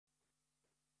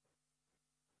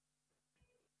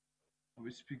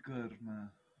स्पिकरमा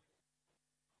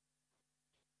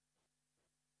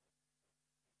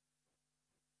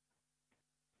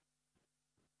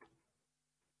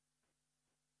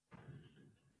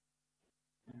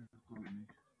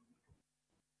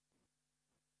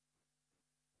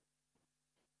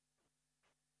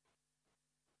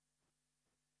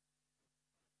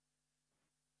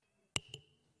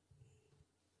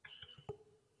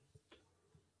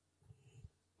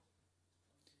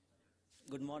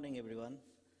Good morning, everyone.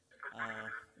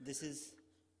 This is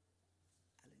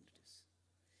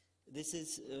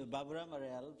Baburam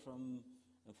Aryal from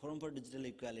Forum for Digital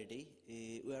Equality.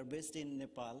 We are based in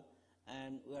Nepal,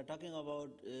 and we are talking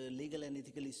about legal and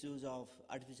ethical issues of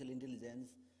artificial intelligence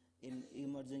in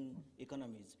emerging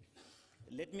economies.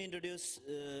 Let me introduce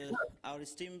our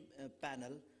esteemed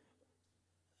panel.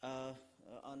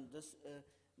 On this,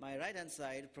 my right-hand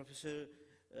side, Professor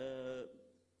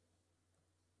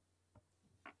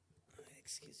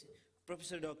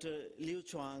Professor Dr. Liu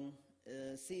Chuang.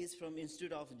 She is from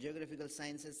Institute of Geographical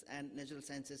Sciences and Natural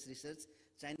Sciences Research,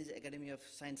 Chinese Academy of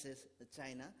Sciences,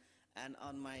 China. And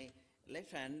on my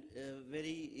left hand,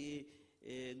 very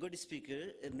good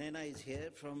speaker, Nena is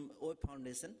here from Oak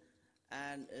Foundation,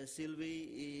 and she'll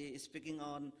be speaking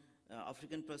on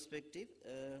African perspective.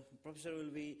 Professor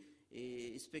will be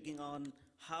speaking on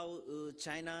how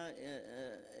China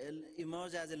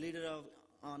emerged as a leader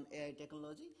on AI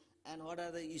technology, and what are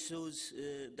the issues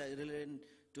that relevant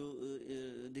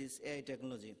to this AI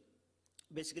technology,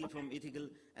 basically from ethical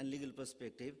and legal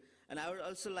perspective. And I would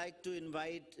also like to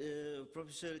invite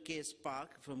Professor K.S.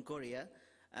 Park from Korea.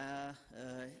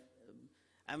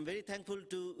 I'm very thankful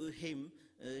to him.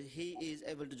 He is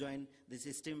able to join this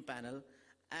esteemed panel.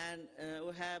 And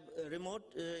we have a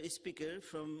remote speaker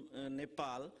from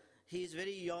Nepal. He is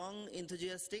very young,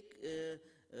 enthusiastic,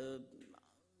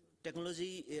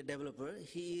 technology developer.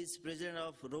 He is president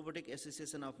of Robotic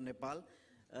Association of Nepal.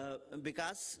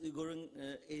 Vikas Gurung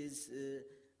is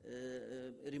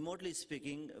remotely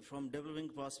speaking from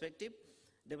development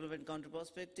country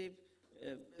perspective.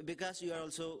 Vikas, you are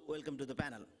also welcome to the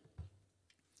panel.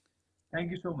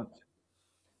 Thank you so much.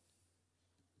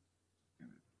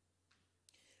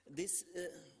 This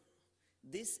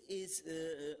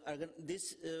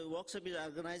workshop is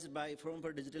organized by Forum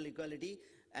for Digital Equality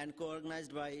and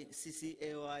co-organized by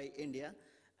CCAOI India.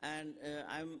 And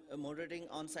I'm moderating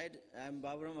on site. I'm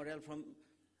Baburam Aryal from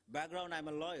background. I'm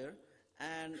a lawyer.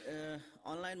 And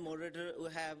online moderator,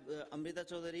 we have Amrita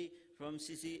Chaudhary from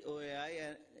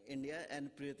CCOAI India and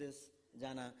Priyatesh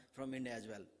Jana from India as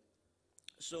well.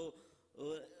 So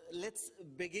let's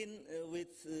begin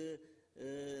with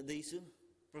the issue.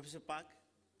 Professor Park,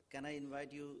 can I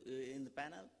invite you in the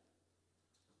panel?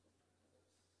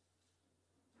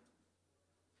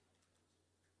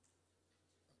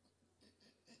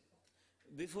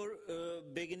 Before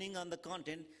beginning on the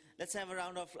content, let's have a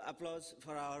round of applause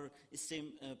for our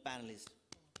esteemed panelists.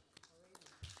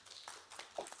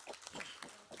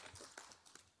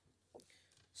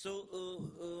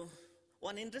 So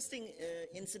one interesting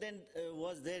incident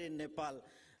was there in Nepal.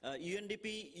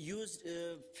 UNDP used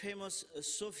famous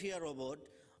Sophia robot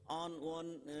on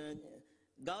one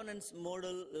governance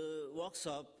model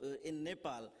workshop in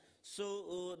Nepal.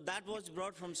 So that was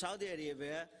brought from Saudi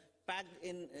Arabia, packed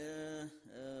in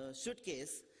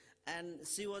suitcase, and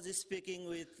she was speaking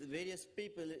with various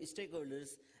people,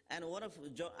 stakeholders, and one of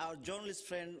our journalist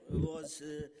friend was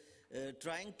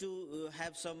trying to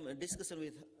have some discussion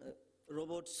with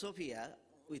robot Sophia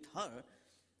with her.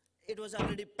 It was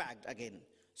already packed again.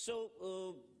 So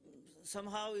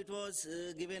somehow it was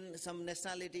given some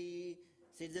nationality,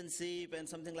 citizenship, and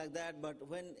something like that, but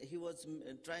when he was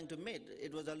trying to meet,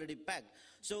 it was already packed.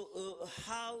 So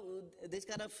how this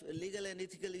kind of legal and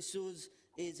ethical issues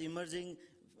is emerging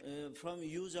from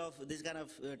use of this kind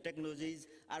of technologies,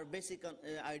 our basic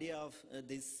idea of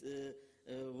this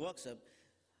workshop.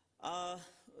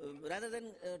 Rather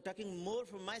than talking more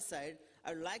from my side,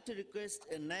 I would like to request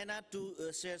Naina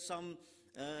to share some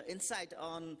insight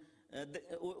on the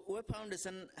Web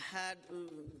Foundation had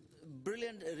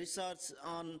brilliant research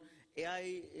on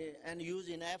AI and use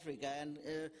in Africa, and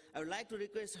I would like to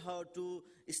request her to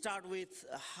start with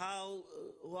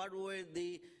what were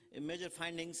the major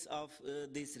findings of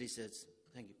this research.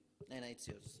 Thank you. Naina, it's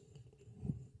yours.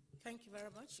 Thank you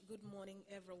very much. Good morning,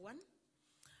 everyone.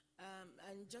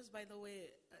 And just by the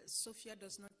way, Sophia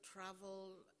does not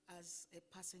travel as a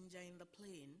passenger in the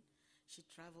plane. She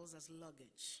travels as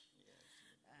luggage. Yes.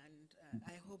 And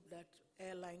I hope that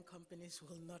airline companies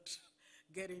will not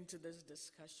get into this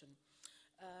discussion.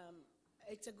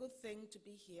 It's a good thing to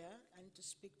be here and to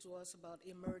speak to us about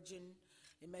emerging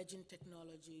emerging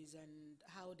technologies and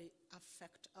how they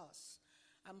affect us.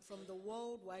 I'm from the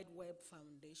World Wide Web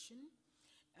Foundation,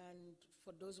 and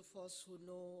for those of us who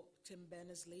know Tim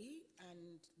Berners-Lee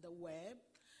and the web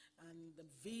and the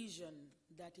vision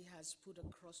that he has put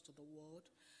across to the world,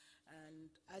 and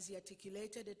as he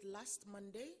articulated it last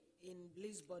Monday in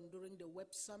Lisbon during the Web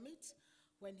Summit,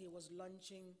 when he was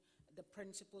launching the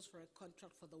principles for a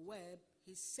contract for the web,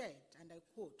 he said, and I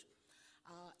quote,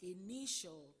 "Our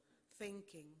initial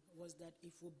thinking was that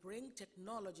if we bring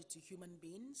technology to human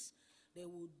beings, they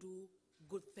will do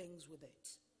good things with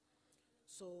it."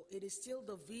 So it is still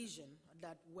the vision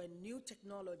that when new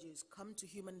technologies come to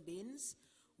human beings,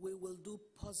 we will do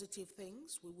positive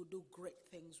things, we will do great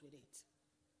things with it.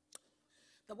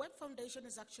 The Web Foundation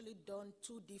has actually done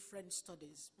 2 different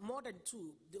studies, more than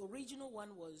 2. The original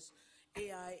one was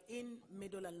AI in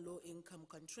middle and low income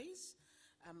countries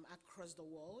across the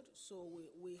world. So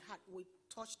we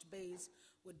touched base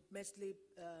with mostly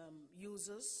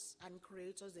users and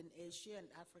creators in Asia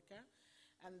and Africa,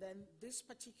 and then this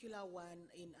particular one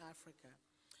in Africa.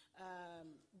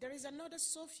 There is another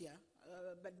Sophia,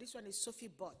 but this one is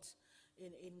SophieBot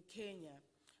in Kenya.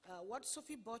 What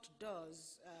SophieBot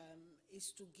does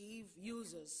is to give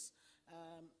users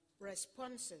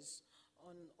responses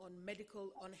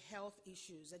on health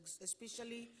issues,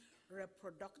 especially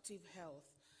reproductive health.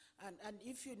 And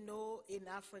if you know, in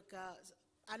Africa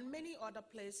and many other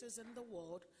places in the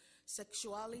world,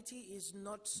 sexuality is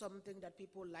not something that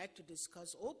people like to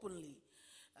discuss openly.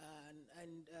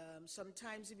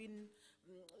 Sometimes even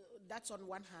that's on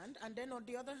one hand, and then on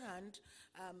the other hand,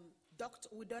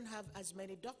 we don't have as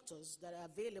many doctors that are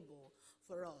available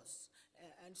for us.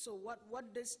 And so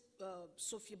what this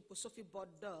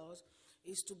SophieBot does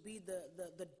is to be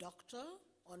the doctor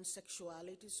on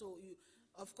sexuality. So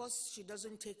of course, she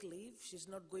doesn't take leave, she's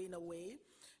not going away,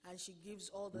 and she gives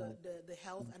all the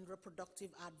health and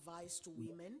reproductive advice to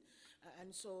women.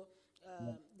 And so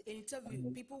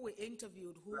people were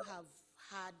interviewed who have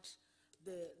had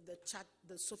the chat,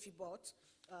 the SophieBot,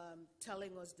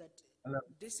 telling us that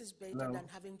this is better than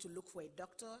having to look for a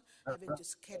doctor, having to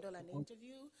schedule an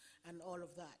interview, and all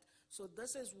of that. So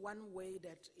this is one way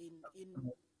that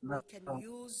we can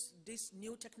use this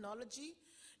new technology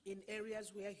in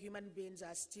areas where human beings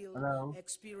are still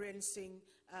experiencing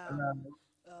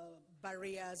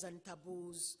barriers and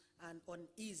taboos and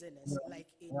uneasiness, like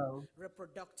in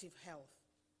reproductive health.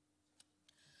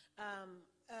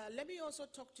 Let me also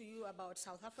talk to you about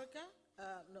South Africa.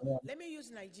 Let me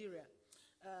use Nigeria.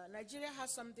 Nigeria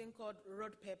has something called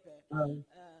road pepper.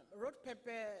 Road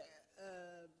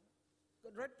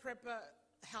pepper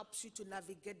helps you to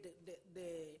navigate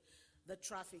the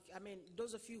traffic. I mean,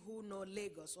 those of you who know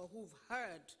Lagos or who've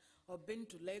heard or been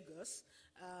to Lagos,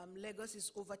 Lagos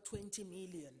is over 20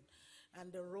 million,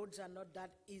 and the roads are not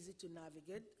that easy to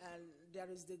navigate. And there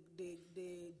is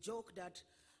the joke that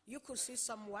you could see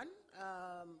someone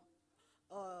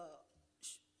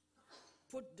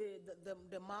put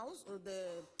the mouse or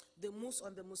the mousse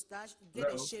on the mustache,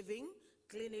 get a shaving,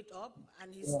 clean it up,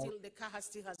 and the car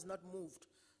still has not moved.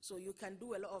 So you can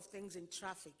do a lot of things in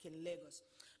traffic in Lagos.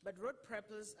 But road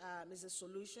preppers is a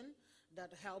solution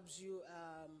that helps you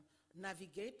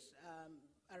navigate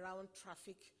around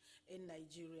traffic in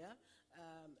Nigeria.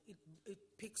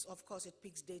 It picks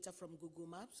data from Google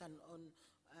Maps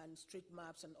and Street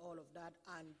Maps and all of that,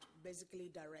 and basically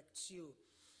directs you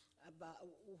about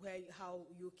how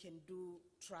you can do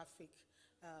traffic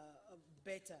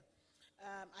better.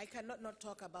 I cannot not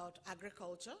talk about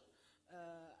agriculture.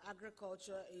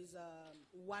 Agriculture is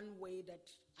one way that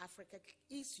Africa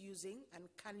is using and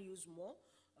can use more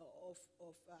of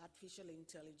artificial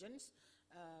intelligence.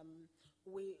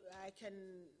 I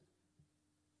can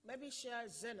maybe share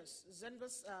Zenus.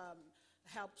 Zenus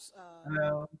helps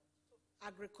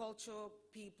agriculture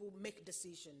people make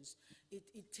decisions.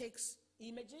 It takes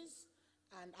images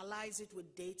and allies it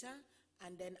with data,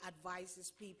 and then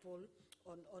advises people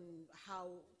on how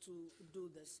to do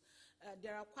this.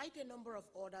 There are quite a number of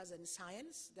orders in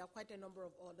science. There are quite a number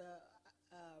of other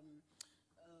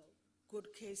good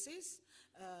cases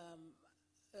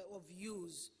of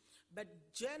use. But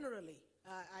generally,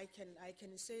 I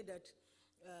can say that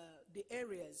the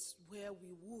areas where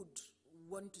we would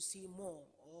want to see more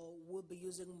or will be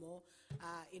using more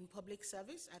in public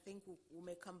service, I think we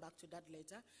may come back to that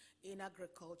later, in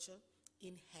agriculture,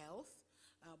 in health.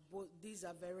 Both these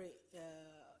are very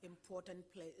important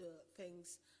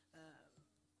things,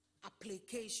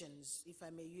 applications, if I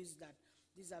may use that.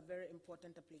 These are very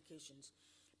important applications.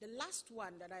 The last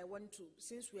one that I want to,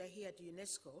 since we are here at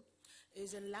UNESCO,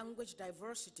 is in language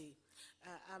diversity.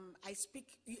 I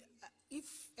speak, if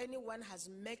anyone has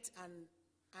met and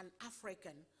an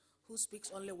African who speaks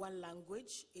only one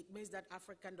language, it means that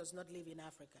African does not live in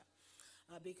Africa.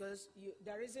 Because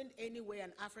there isn't any way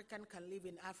an African can live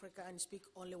in Africa and speak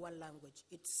only one language.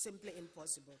 It's simply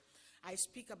impossible. I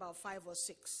speak about 5 or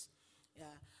 6. Yeah.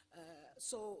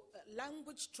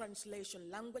 Language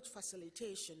translation, language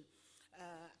facilitation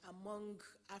among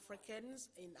Africans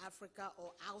in Africa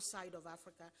or outside of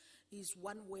Africa is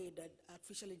one way that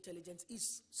artificial intelligence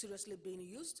is seriously being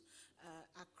used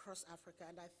across Africa.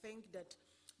 And I think that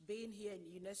being here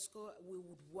in UNESCO, we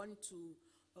would want to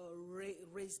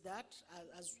raise that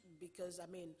because, I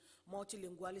mean,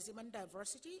 multilingualism and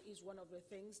diversity is one of the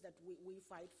things that we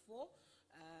fight for.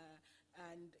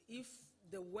 And if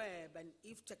the web and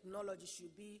if technology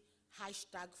should be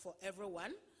hashtag for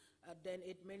everyone, then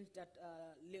it means that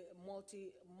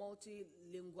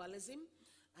multilingualism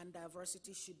and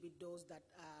diversity should be those that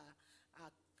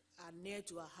are near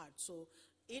to our heart. So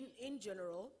in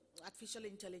general, artificial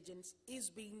intelligence is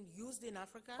being used in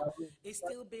Africa, is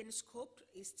still being scoped,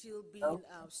 is still being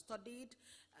studied,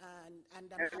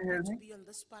 and I'm happy to be on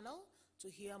this panel to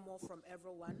hear more from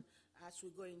everyone as we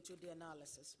go into the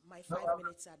analysis. My 5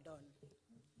 minutes are done.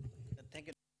 Thank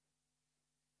you.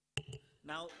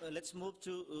 Now, let's move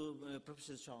to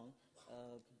Professor Chong.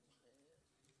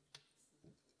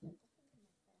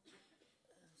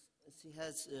 She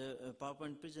has a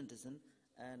PowerPoint presentation,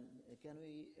 and can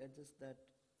we adjust that?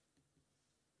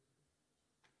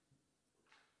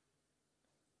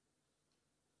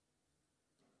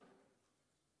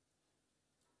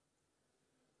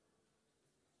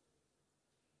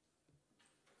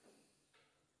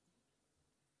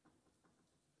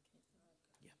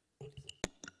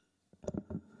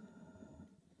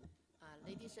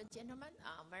 Ladies and gentlemen,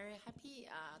 I'm very happy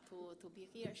to be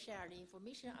here, share the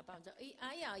information about the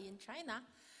AI in China.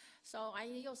 So I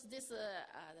use this,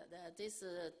 this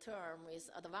term is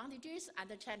advantages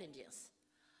and challenges.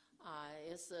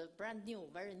 It's brand new,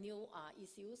 very new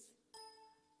issues.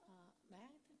 May I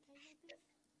take this?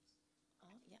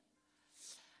 Oh, yeah.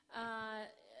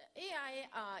 AI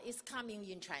is coming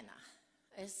in China.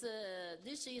 This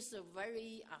is a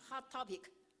very hot topic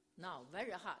now,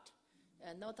 very hot.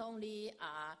 Not only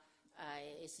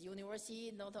is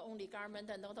university, not only government,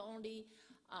 and not only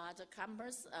the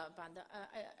campus, but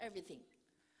everything.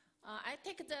 I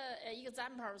take the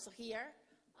examples here,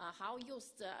 how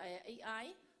use the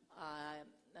AI,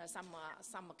 some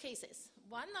cases.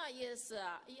 One is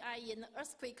AI in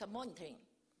earthquake monitoring.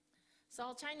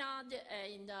 So China,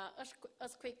 in the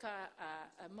earthquake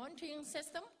monitoring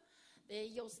system, they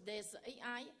use this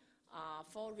AI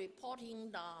for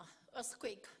reporting the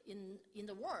earthquake in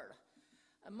the world.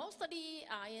 Mostly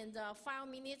in the 5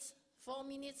 minutes, 4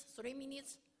 minutes, 3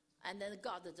 minutes, and then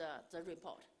got the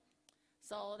report.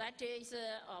 So that is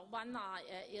one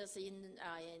is in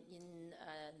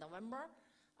November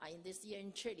in this year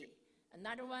in Chile.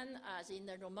 Another one is in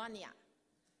Romania.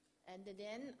 And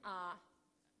then,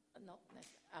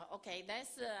 okay,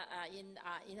 that's in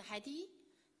Haiti,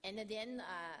 and then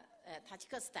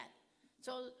Tajikistan.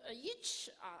 So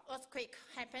each earthquake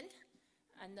happened,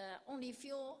 and only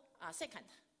few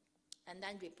seconds, and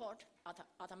then report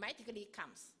automatically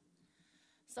comes.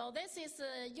 So this is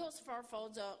useful for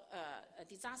the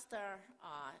disaster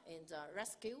in the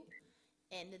rescue,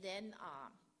 and then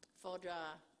for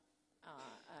the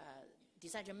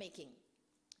decision making.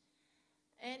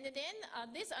 And then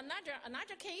this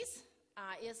another case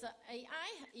is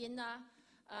AI in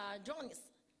drones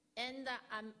and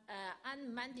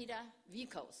unmanned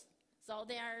vehicles. So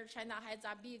there, China has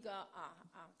a big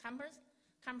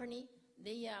company.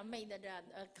 They made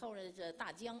called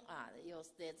Dajiang, use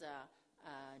this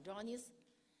drones,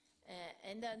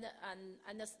 and then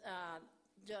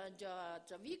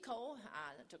the vehicle,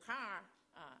 the car,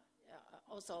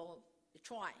 also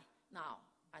try now,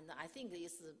 and I think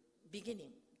it's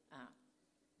beginning.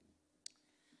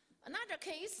 Another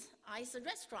case is a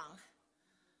restaurant.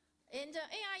 In the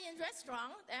AI in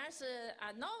restaurant, there's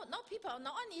no people,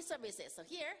 no any services. So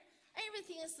here,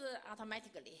 everything is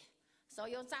automatically. So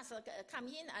you just come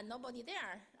in and nobody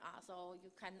there. So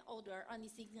you can order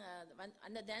anything,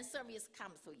 and then service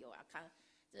comes to you.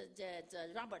 The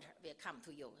robot will come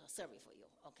to you, serve for you.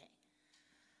 Okay.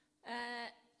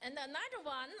 And another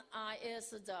one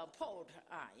is the port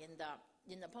in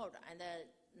the port, and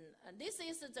this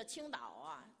is the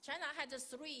Qingdao. China has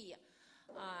 3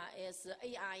 is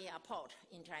AI port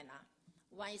in China.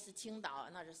 One is Qingdao,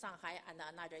 another Shanghai, and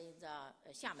another is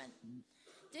Xiamen.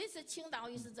 This Qingdao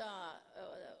is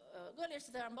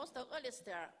the most earliest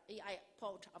AI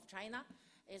port of China.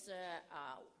 It's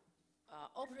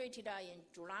operated in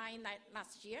July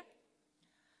last year.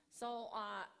 So,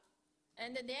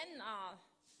 and then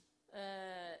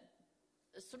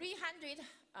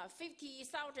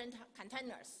 350,000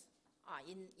 containers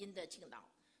in the Qingdao.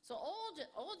 So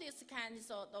all these kinds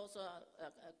of those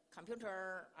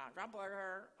computer, robot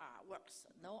works,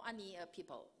 no any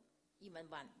people, even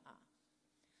one.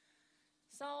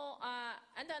 So,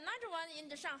 and another one in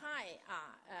the Shanghai,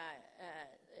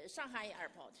 Shanghai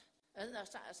airport,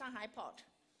 Shanghai port.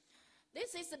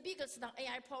 This is the biggest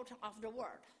AI port of the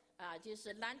world. Just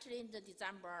launched in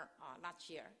December last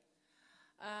year.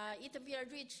 It will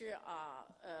reach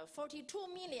 42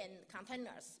 million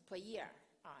containers per year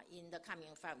in the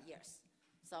coming 5 years.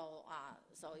 So,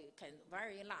 so it can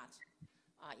very large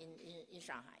in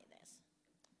Shanghai. This.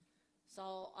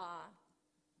 So,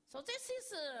 so this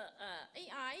is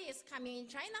AI is coming in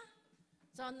China.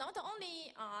 So not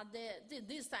only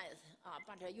this side,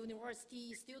 but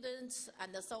university students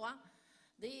and so on,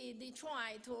 they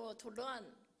try to learn.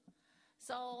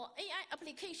 So AI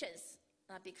applications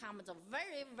becomes a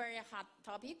very, very hot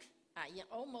topic in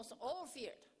almost all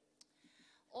fields.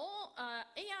 All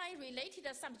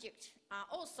AI-related subjects are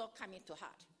also coming to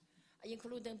heart,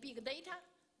 including big data,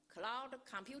 cloud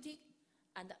computing,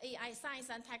 and AI science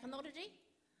and technology.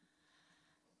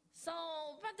 So,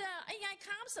 but AI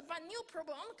comes, but new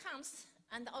problem comes,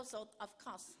 and also, of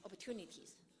course,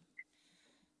 opportunities.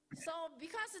 So,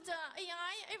 because the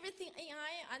AI, everything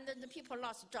AI, and the people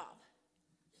lost job.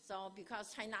 So,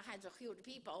 because China has a huge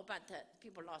people, but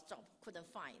people lost job, couldn't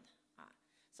find.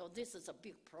 So, this is a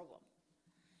big problem.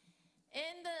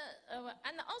 And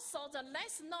also the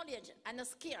less knowledge and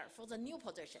skill for the new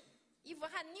position. If you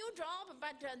have new job,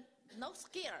 but no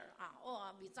skill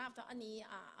or without any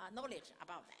knowledge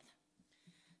about that.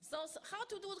 So how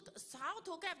to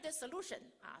get the solution?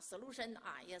 Solution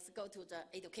is go to the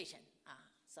education.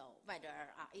 So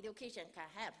whether education can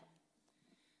help.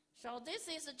 So this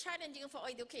is challenging for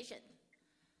education.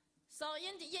 So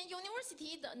in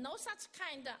university, no such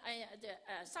kind of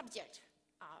subject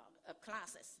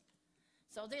classes.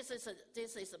 So this is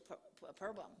a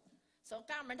problem. So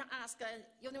government asked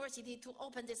university to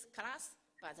open this class,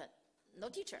 but no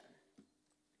teacher.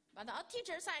 But our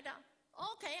teacher said,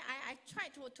 okay, I try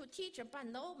to teach, but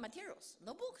no materials,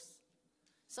 no books.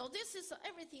 So this is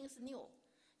everything's new.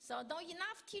 So not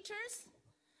enough teachers,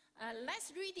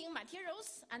 less reading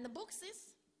materials and books,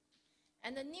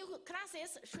 and the new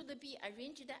classes should be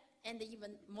arranged, and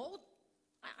even more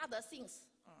other things,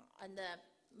 and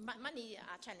money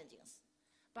challenges.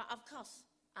 But of course,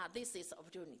 this is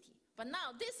opportunity. But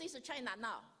now, this is China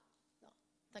now. So,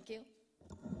 thank you.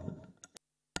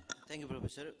 Thank you,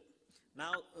 Professor.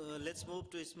 Now, let's move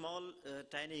to a small,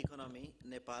 tiny economy,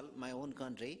 Nepal, my own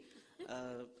country.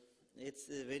 It's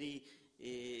very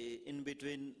in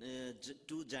between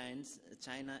two giants,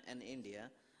 China and India.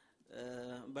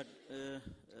 But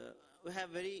we have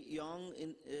very young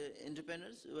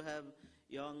entrepreneurs, we have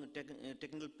young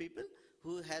technical people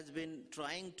who has been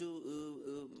trying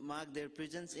to mark their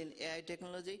presence in AI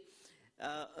technology.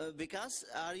 Vikas,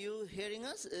 are you hearing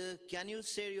us? Can you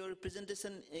share your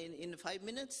presentation in 5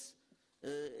 minutes?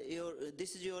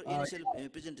 This is your initial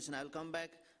presentation. I'll come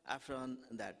back after on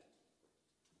that.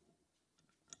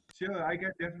 Sure, I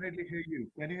can definitely hear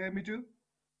you. Can you hear me too?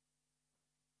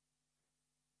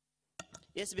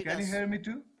 Yes, Vikas. Can you hear me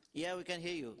too? Yeah, we can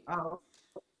hear you.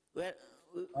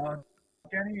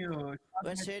 Can you?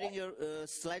 We're sharing your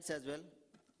slides as well.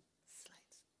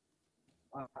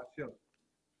 Sure.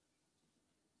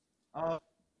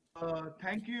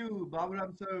 Thank you,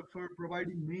 Baburam sir, for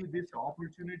providing me this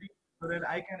opportunity so that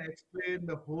I can explain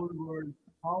the whole world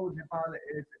how Nepal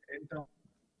is in terms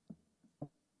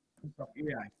of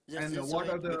AI and what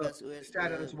are the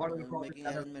status, what are the progress. Making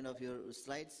arrangement of your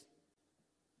slides.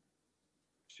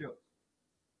 Sure.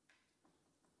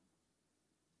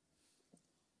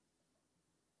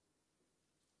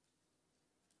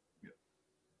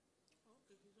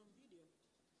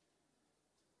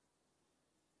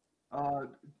 I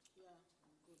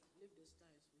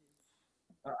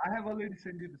have already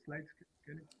sent you the slides.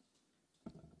 Can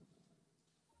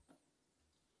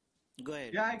you? Go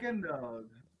ahead. Yeah, I can.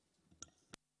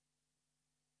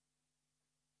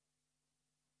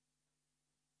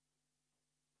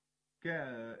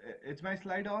 It's my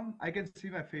slide on. I can see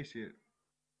my face here.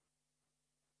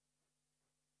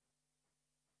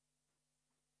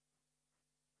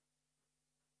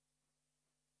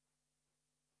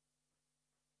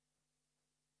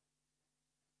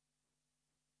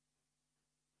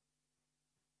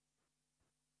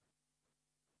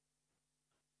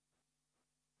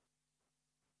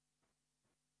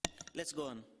 Let's go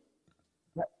on.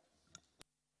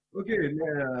 Okay.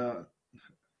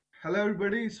 Hello,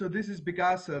 everybody. So this is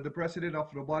Vikas, the president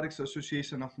of Robotics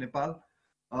Association of Nepal.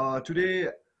 Today,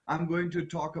 I'm going to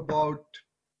talk about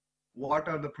what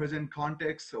are the present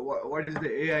contexts, what is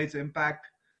the AI's impact,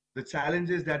 the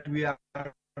challenges that we are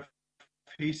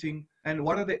facing, and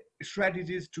what are the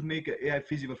strategies to make AI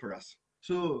feasible for us.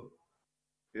 So,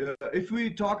 if we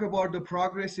talk about the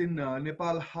progress in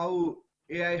Nepal, how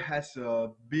AI has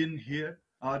been here,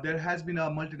 there has been a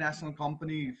multinational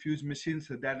company, Fuse Machines,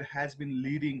 that has been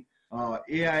leading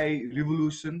AI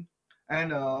revolution,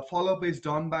 and follow-up is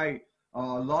done by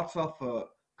lots of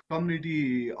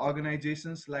community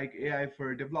organizations like AI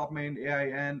for Development,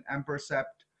 AIN, Ampercept,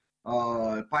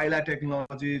 Pilot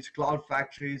Technologies, Cloud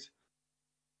Factories.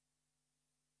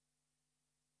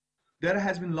 There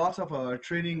has been lots of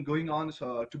training going on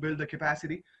to build the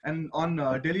capacity, and on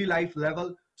daily life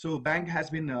level, so bank has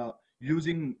been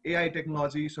using AI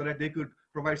technology so that they could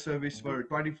provide service for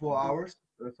 24 hours,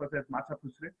 such as Matcha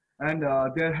Pusre. And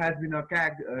there has been a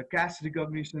cash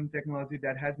recognition technology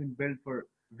that has been built for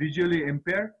visually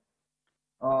impaired.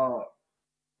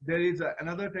 There is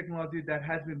another technology that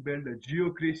has been built,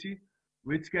 geocracy,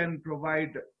 which can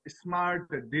provide smart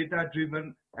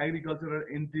data-driven agricultural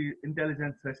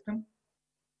intelligence system.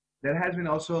 There has been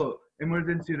also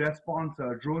emergency response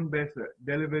drone-based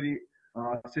delivery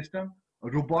system,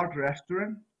 robot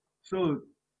restaurant. So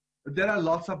there are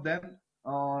lots of them.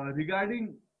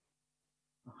 Regarding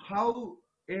how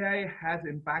AI has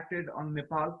impacted on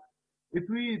Nepal, if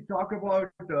we talk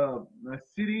about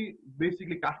city,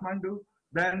 basically Kathmandu,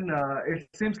 then it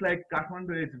seems like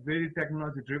Kathmandu is very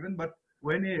technology driven. But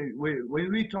when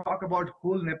we talk about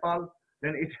whole Nepal,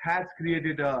 then it has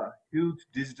created a huge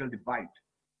digital divide.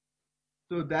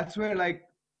 So that's where like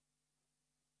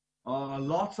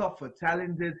lots of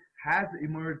challenges has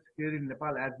emerged here in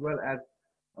Nepal, as well as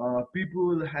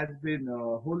people has been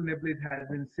whole Nepalese has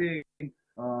been saying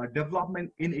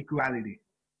development inequality.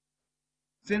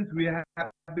 Since we have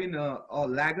been a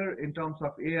lagger in terms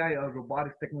of AI or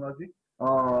robotics technology,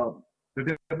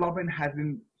 the development has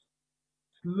been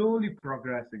slowly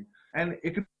progressing, and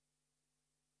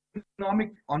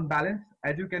economic unbalance,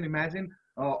 as you can imagine,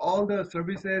 all the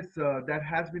services that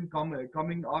has been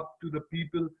coming up to the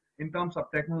people in terms of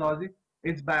technology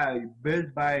is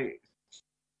built by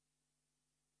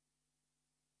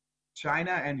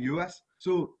China and US.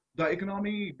 So the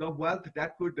economy, the wealth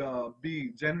that could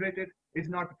be generated is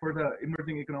not for the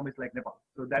emerging economies like Nepal.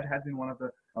 So that has been one of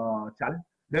the challenges.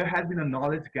 There has been a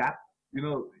knowledge gap. You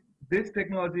know, this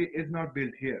technology is not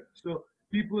built here. So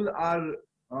people are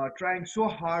trying so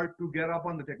hard to get up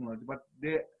on the technology, but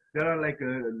there are like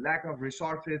a lack of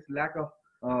resources, lack of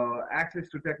access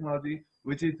to technology,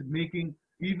 which is making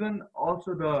even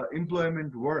also the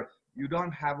employment worse. You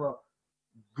don't have a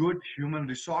good human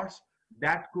resource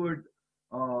that could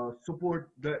support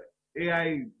the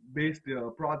AI-based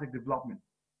project development.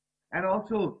 And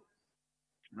also,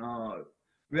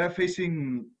 we are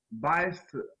facing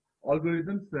biased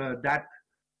algorithms that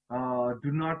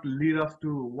do not lead us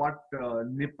to what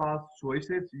Nepal's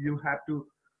choices. You have to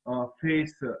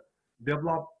face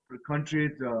developed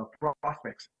countries'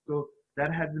 prospects. So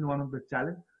that has been one of the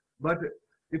challenges. But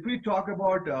if we talk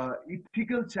about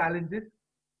ethical challenges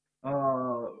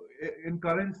in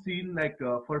current scene, like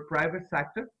for private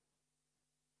sector,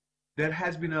 there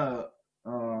has been a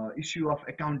issue of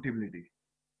accountability.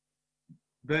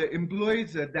 The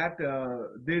employees that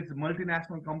these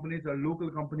multinational companies or local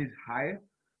companies hire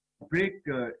break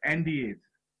NDAs,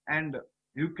 and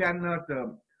you cannot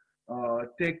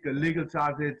take legal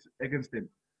charges against them.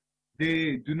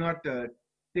 They do not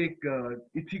take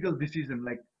ethical decision,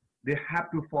 like they have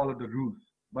to follow the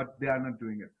rules, but they are not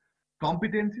doing it.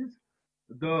 Competencies,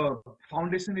 the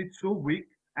foundation is so weak,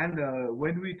 and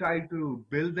when we try to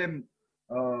build them,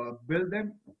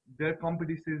 their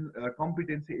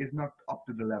competency is not up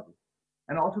to the level.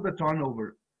 And also the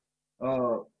turnover.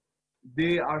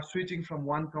 They are switching from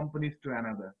one company to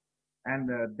another, and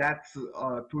that's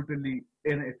totally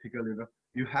unethical.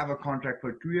 You have a contract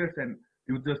for 2 years and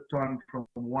you just turn from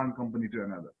one company to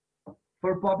another.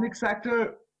 For public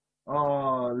sector,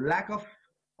 lack of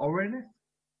awareness.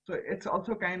 So it's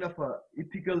also kind of a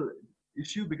ethical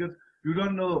issue, because you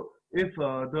don't know if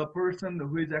the person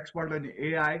who is expert in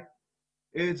AI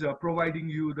is providing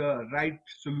you the right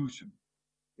solution,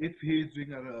 if he is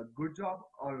doing a good job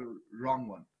or wrong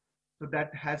one. So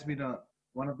that has been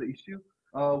one of the issues.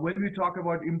 When we talk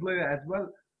about employer as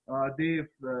well, they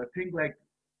think like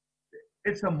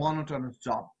it's a monotonous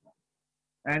job,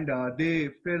 and they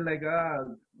feel like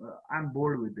I'm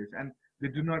bored with this, and they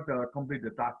do not complete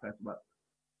the task as well.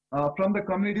 From the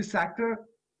community sector,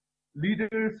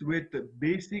 leaders with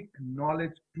basic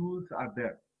knowledge tools are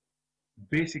there.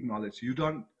 Basic knowledge. You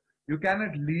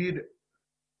cannot lead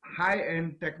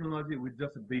high-end technology with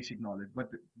just a basic knowledge, but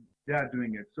they are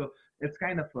doing it. So it's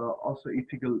kind of also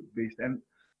ethical based, and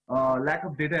lack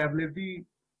of data availability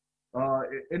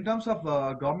in terms of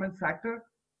government sector,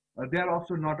 they are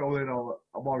also not aware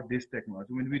about this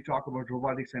technology. When we talk about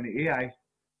robotics and AI,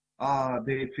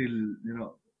 they feel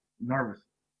nervous,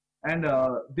 and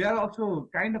they are also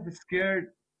kind of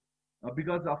scared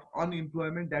because of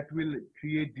unemployment that will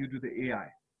create due to the AI.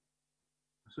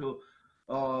 So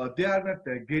they are not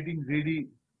getting ready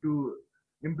to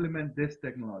implement this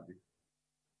technology.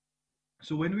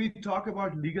 So when we talk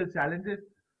about legal challenges,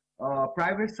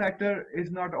 private sector is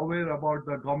not aware about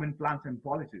the government plans and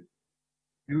policies.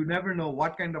 You never know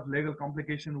what kind of legal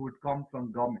complication would come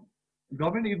from government.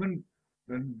 Government even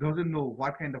doesn't know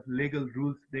what kind of legal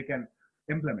rules they can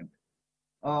implement.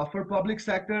 For public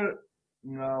sector,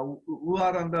 who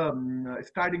are on the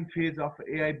starting phase of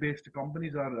AI-based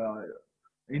companies or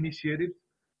initiatives,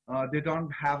 they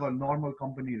don't have a normal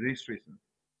company registration.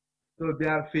 So they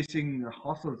are facing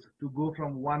hassles to go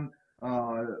from one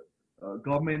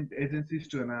government agencies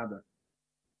to another.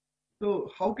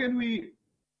 So how can we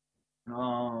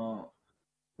uh,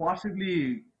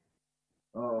 possibly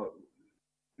uh,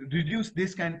 reduce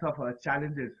these kinds of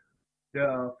challenges?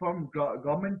 From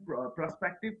government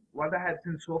perspective, what I have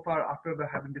seen so far after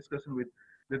having discussion with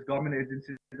this government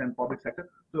agencies and public sector,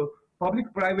 so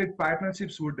public-private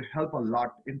partnerships would help a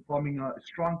lot in forming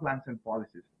strong plans and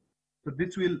policies. So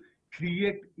this will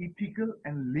create ethical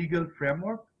and legal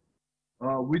framework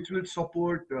which will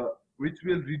support, which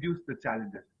will reduce the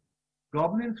challenges.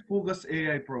 Governance focused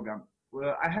AI program.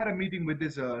 I had a meeting with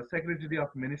this Secretary of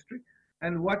Ministry,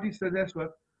 and what he suggests was,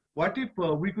 what if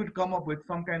we could come up with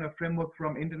some kind of framework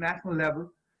from international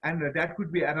level, and that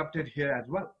could be adopted here as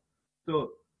well.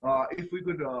 So if we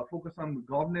could focus on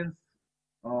governance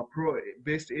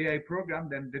based AI program,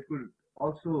 then that could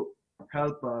also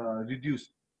help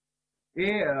reduce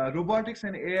robotics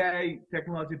and AI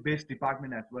technology based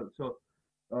department as well. So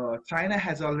China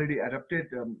has already adopted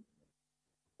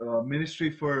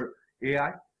ministry for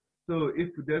AI. So if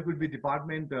there could be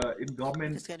department in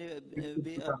government, Just can you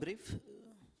be brief?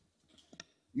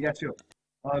 yeah, sure.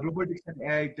 Robotics and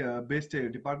AI based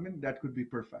department, that could be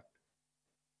perfect.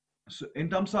 So in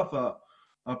terms of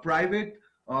private,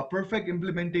 perfect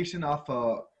implementation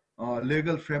of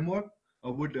legal framework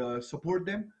would support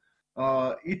them.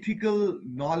 Ethical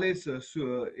knowledge,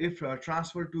 so if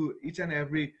transferred to each and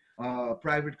every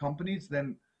private companies,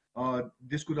 then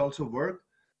this could also work.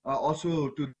 Also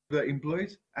to the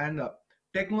employees, and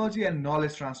technology and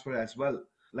knowledge transfer as well.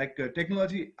 Like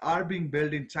technology are being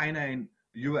built in China and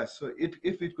US. So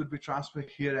if it could be transferred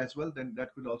here as well, then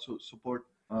that could also support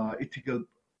ethical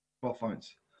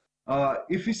performance.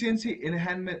 Efficiency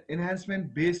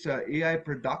enhancement based AI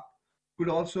product could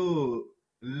also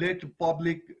let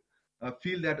public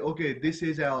feel that, okay, this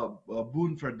is a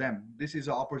boon for them, this is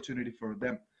an opportunity for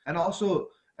them, and also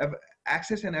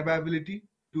access and availability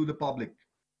to the public,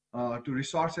 to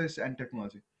resources and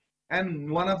technology.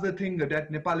 And one of the things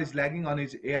that Nepal is lagging on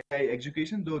is AI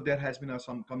education, though there has been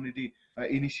some community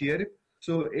initiative.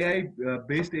 So AI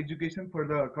based education for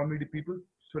the community people,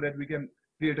 so that we can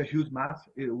create a huge mass,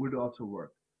 it would also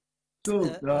work. So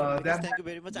Thank you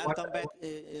very much. I'll come back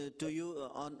to you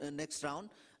on next round.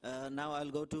 Now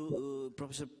I'll go to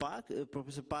Professor Park.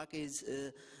 Professor Park is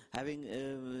having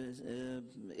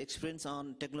experience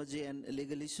on technology and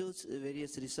legal issues,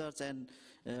 various research and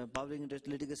public interest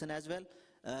litigation as well.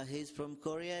 He's from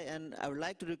Korea, and I would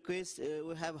like to request,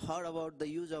 we have heard about the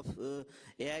use of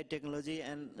AI technology,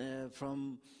 and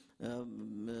from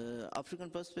African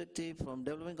perspective, from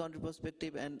developing country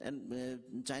perspective, and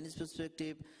Chinese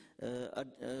perspective,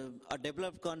 a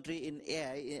developed country in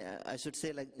AI, I should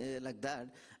say like that,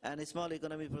 and a small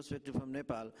economy perspective from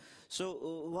Nepal.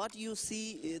 So what you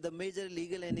see the major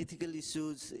legal and ethical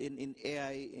issues in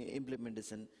AI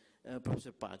implementation,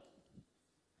 Professor Park?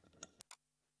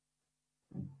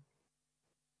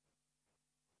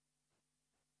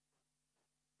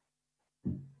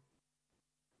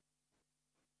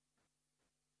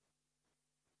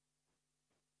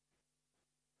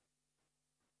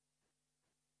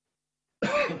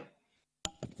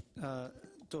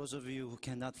 Those of you who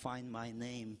cannot find my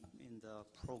name in the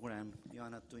program, you are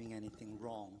not doing anything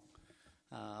wrong.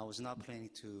 I was not planning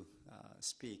to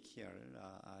speak here.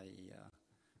 I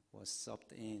was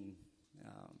subbed in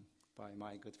by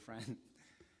my good friend,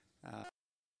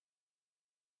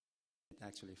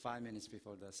 actually 5 minutes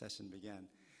before the session began,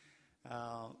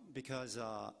 because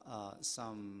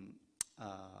some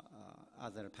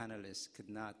other panelists could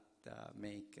not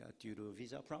make due to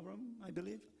visa problem, I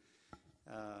believe.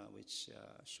 Which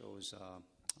shows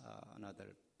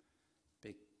another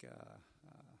big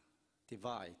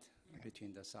divide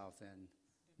between the South and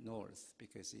North,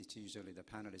 because it's usually the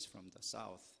panelists from the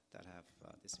South that have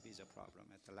this visa problem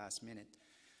at the last minute.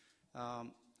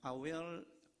 I will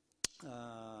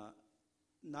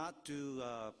not do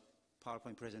a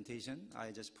PowerPoint presentation.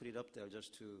 I just put it up there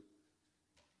just to,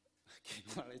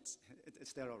 well, it's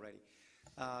there already.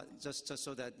 Just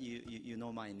so that you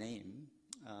know my name.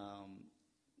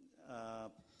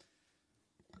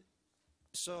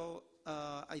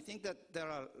 I think that there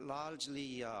are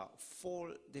largely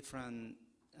 4 different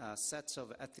sets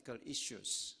of ethical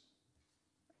issues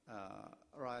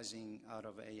arising out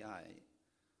of AI.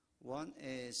 One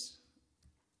is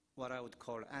what I would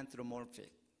call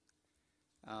anthropomorphic.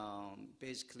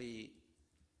 Basically,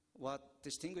 what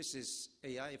distinguishes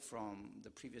AI from the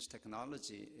previous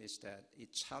technology is that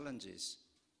it challenges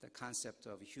the concept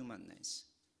of humanness.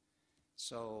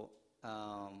 So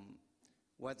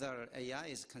whether AI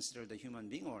is considered a human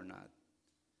being or not,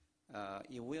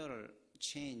 it will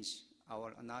change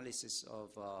our analysis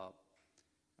of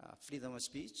freedom of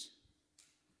speech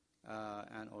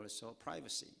and also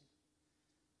privacy.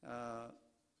 Until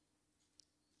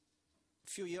a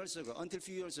few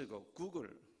years ago, Google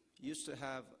used to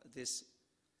have this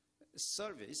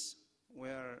service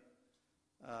where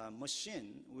a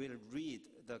machine will read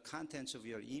the contents of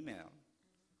your email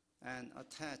and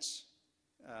attach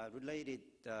related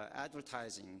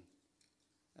advertising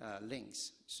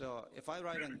links. So if I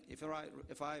write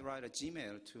a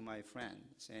Gmail to my friend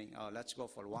saying, "Oh, let's go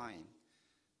for wine,"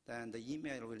 then the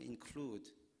email will include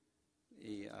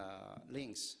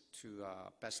links to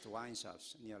best wine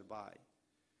shops nearby.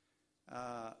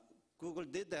 Google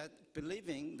did that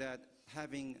believing that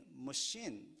having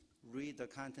machine read the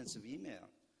contents of email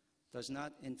does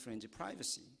not infringe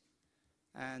privacy.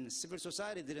 And civil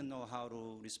society didn't know how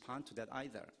to respond to that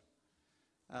either.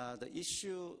 The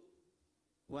issue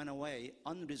went away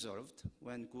unresolved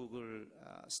when Google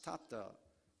stopped the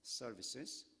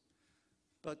services.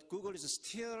 But Google is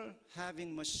still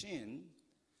having machine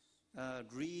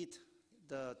read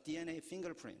the DNA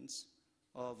fingerprints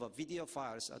of video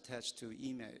files attached to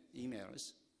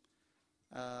emails.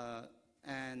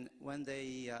 And when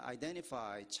they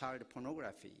identify child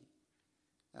pornography,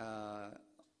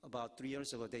 about 3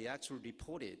 years ago, they actually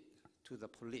reported to the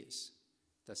police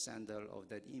the sender of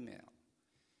that email.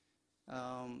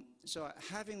 So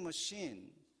having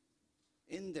machine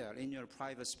in there, in your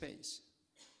private space,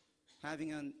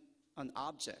 having an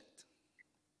object,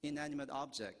 inanimate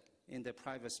object in the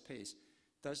private space,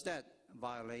 does that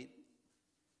violate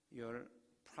your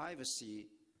privacy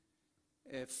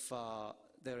if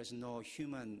there is no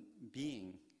human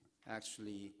being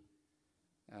actually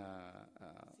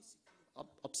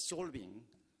absorbing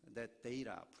that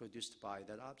data produced by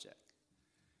that object?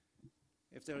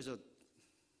 If there's a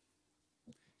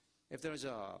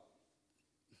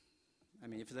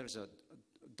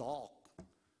dog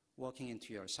walking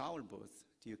into your shower booth,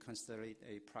 do you consider it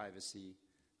a privacy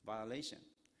violation?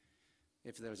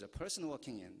 If there's a person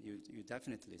walking in, you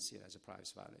definitely see it as a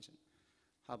privacy violation.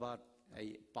 How about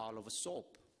a bottle of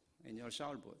soap in your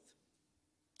shower booth?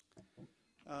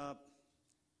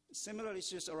 Similar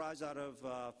issues arise out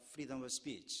of freedom of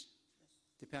speech,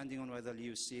 depending on whether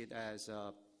you see it as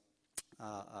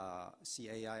see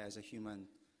AI as a human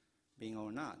being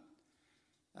or not.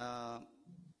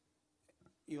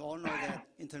 You all know that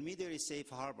intermediary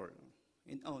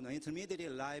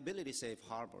liability safe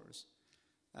harbors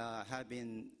have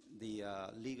been the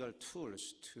legal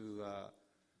tools to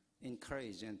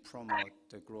encourage and promote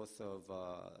the growth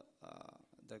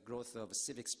of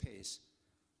civic space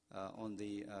on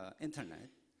the internet.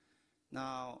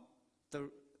 Now,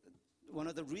 one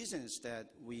of the reasons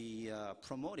that we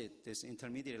promoted this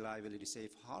intermediary liability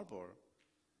safe harbor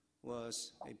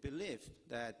was a belief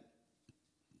that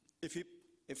if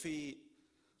we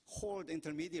hold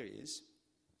intermediaries,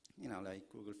 like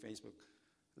Google, Facebook,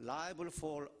 liable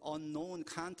for unknown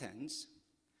contents,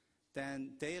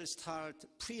 then they'll start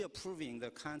pre-approving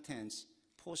the contents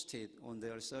posted on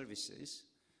their services,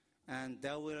 and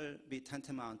that will be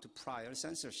tantamount to prior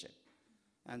censorship.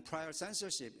 And prior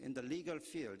censorship in the legal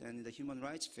field and in the human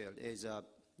rights field is a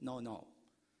no-no.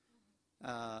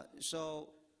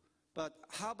 But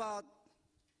how about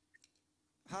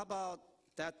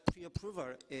that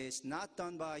pre-approval is not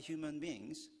done by human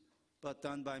beings, but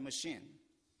done by machine?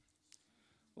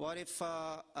 What if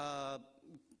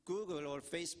Google or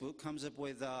Facebook comes up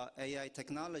with AI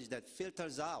technology that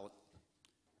filters out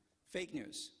fake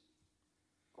news?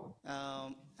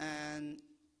 And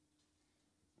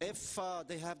if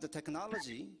they have the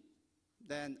technology,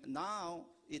 then now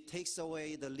it takes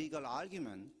away the legal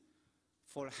argument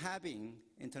for having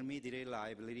intermediate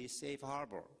liability safe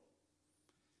harbor.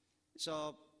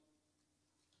 So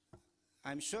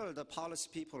I'm sure the policy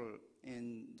people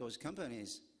in those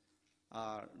companies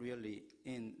are really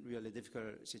in really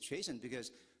difficult situation,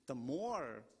 because the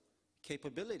more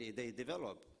capability they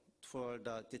develop for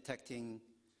the detecting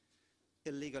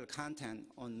illegal content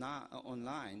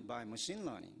online by machine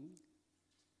learning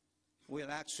will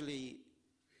actually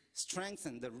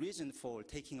strengthen the reason for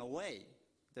taking away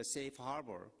the safe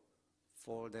harbor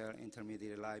for their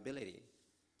intermediate liability.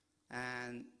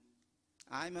 And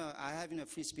I have been a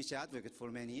free speech advocate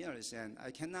for many years, and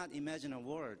I cannot imagine a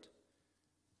world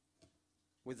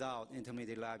without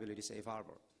intermediate liability safe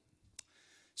harbor.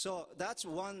 So that's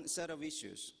one set of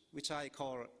issues, which I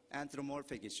call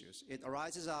anthropomorphic issues. It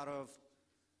arises out of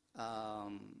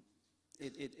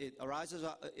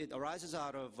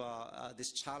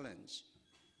this challenge,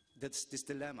 this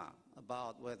dilemma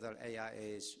about whether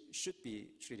AI should be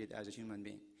treated as a human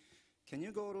being. Can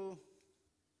you go to,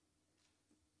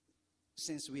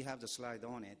 since we have the slide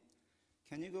on it,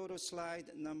 can you go to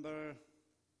slide number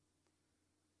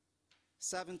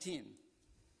 17?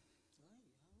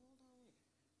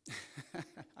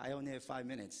 I only have 5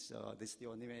 minutes, so this is the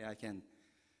only way I can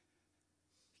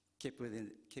keep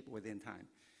within time.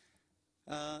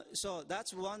 So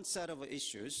that's one set of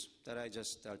issues that I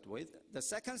just dealt with. The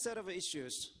second set of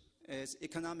issues is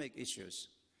economic issues.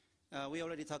 We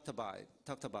already talked about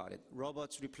it.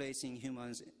 Robots replacing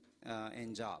humans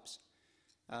in jobs.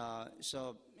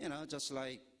 So, you know, just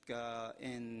like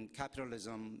in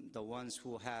capitalism, the ones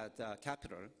who had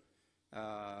capital,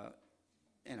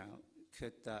 you know,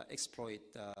 could exploit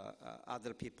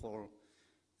other people,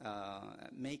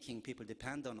 making people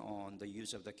dependent on the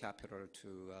use of the capital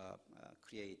to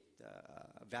create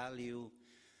value.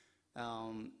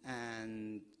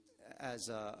 And as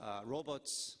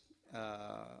robots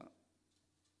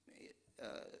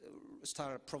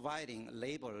start providing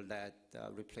labor that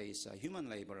replace human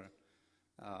labor,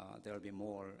 there will be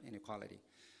more inequality.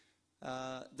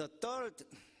 The third,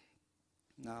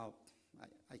 now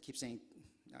I keep saying,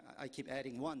 I keep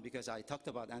adding one because I talked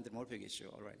about anthropomorphic issue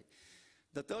already.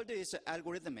 The third is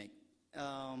algorithmic.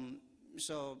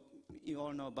 So you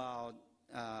all know about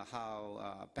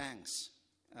how banks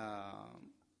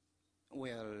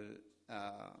will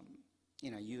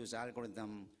you know, use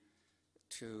algorithm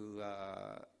to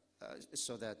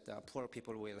so that poor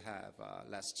people will have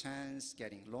less chance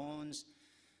getting loans.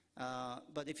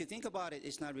 But if you think about it,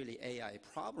 it's not really AI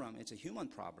problem, it's a human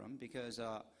problem, because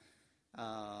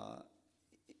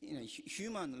you know,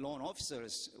 human loan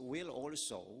officers will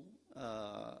also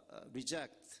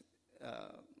reject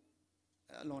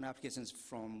loan applications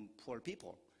from poor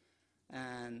people.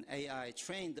 And AI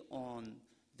trained on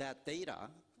that data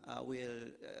will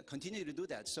continue to do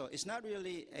that. So it's not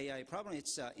really AI problem,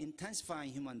 it's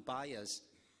intensifying human bias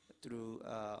through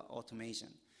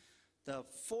automation. The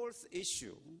fourth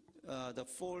issue, the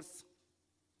fourth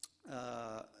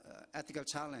ethical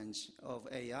challenge of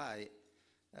AI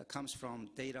comes from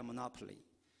data monopoly.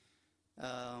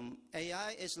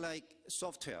 AI is like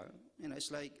software, you know, it's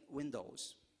like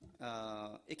Windows.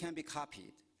 It can be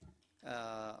copied.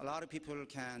 A lot of people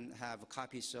can have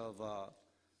copies of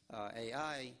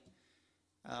AI.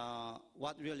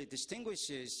 What really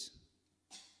distinguishes,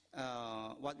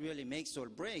 what really makes or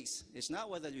breaks is not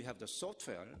whether you have the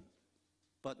software,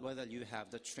 but whether you have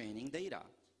the training data.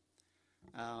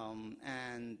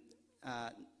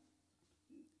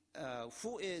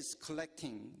 Who is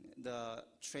collecting the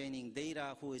training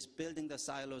data, who is building the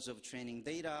silos of training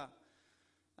data,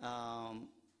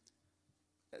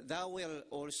 that will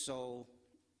also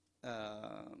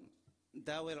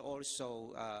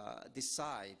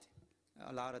decide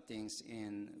a lot of things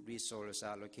in resource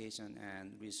allocation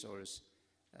and resource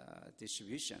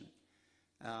distribution.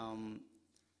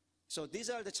 So these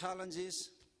are the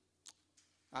challenges.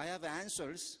 I have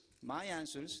answers, my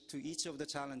answers to each of the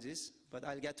challenges, but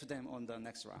I'll get to them on the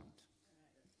next round.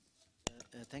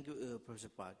 Thank you, Professor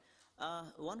Park.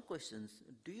 One question,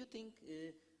 do you think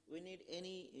we need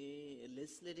any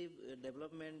legislative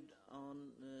development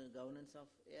on governance of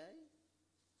AI?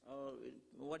 Or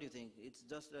what do you think? It's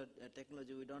just a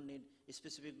technology, we don't need a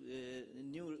specific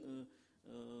new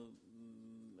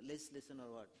legislation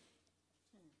or what?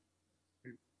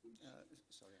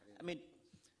 Sorry, I mean,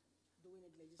 Do we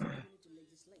need to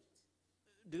legislate?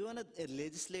 do you want to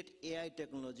legislate AI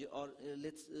technology, or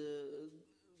let's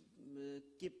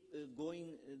keep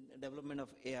going development of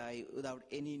AI without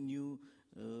any new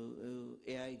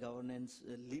AI governance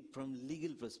from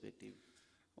legal perspective?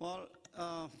 Well,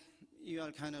 you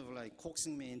are kind of like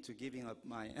coaxing me into giving up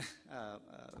my,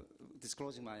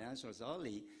 disclosing my answers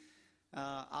early.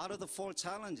 Out of the 4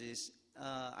 challenges,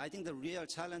 I think the real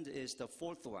challenge is the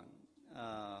 4th one,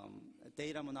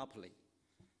 data monopoly.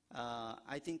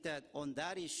 I think that on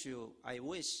that issue, I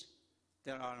wish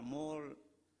there are more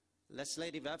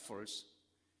legislative efforts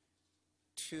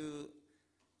to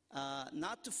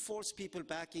not to force people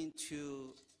back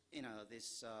into,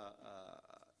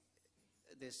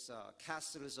 this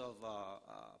castles of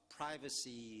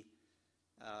privacy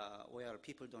where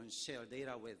people don't share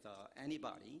data with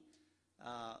anybody.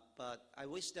 But I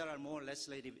wish there are more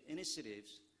legislative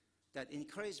initiatives that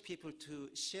encourage people to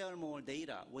share more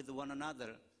data with one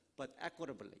another, but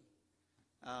equitably.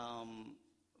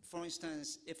 For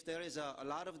instance, if there is a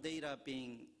lot of data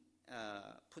being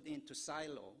put into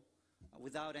silo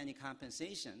without any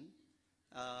compensation,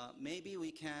 maybe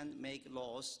we can make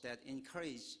laws that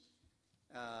encourage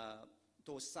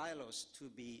those silos to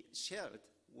be shared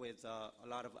with a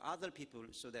lot of other people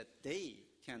so that they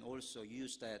can also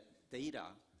use that data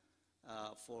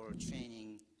for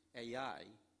training AI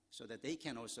so that they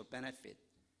can also benefit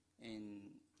in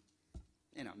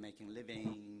making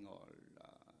living or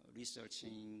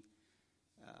researching.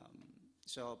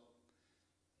 So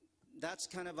that's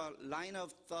kind of a line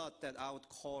of thought that I would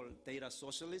call data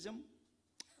socialism.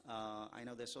 I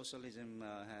know that socialism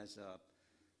has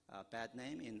a bad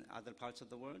name in other parts of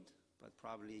the world, but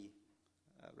probably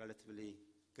a relatively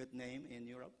good name in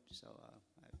Europe, so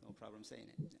I have no problem saying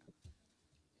it.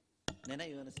 Yeah. Nena,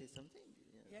 you want to say something?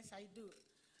 Yes, I do.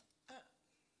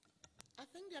 I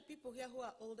think there are people here who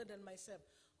are older than myself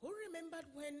who remembered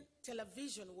when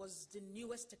television was the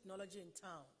newest technology in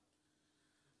town.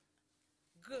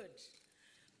 Good.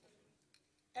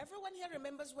 Everyone here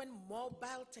remembers when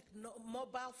mobile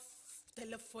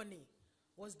telephony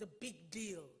was the big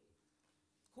deal.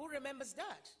 Who remembers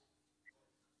that?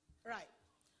 Right.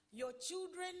 Your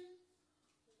children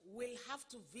will have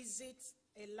to visit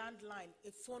a landline,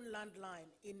 a phone landline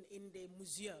in the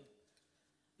museum,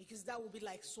 because that would be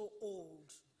like so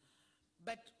old.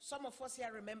 But some of us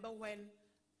here remember when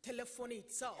telephony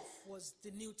itself was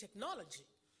the new technology.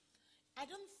 I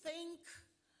don't think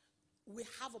we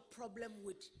have a problem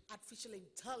with artificial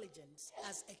intelligence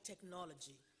as a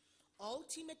technology.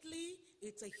 Ultimately,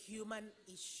 it's a human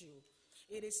issue.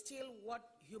 It is still what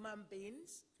human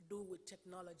beings do with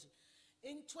technology.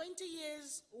 In 20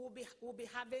 years, we'll be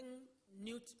having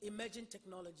new emerging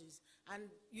technologies, and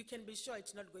you can be sure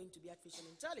it's not going to be artificial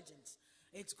intelligence.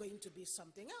 It's going to be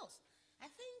something else. I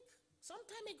think some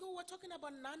time ago we were talking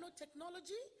about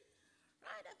nanotechnology,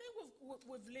 right? I think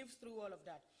we've lived through all of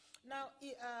that. Now,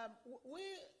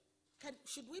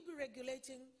 should we be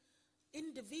regulating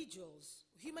individuals,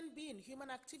 human being, human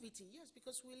activity? Yes,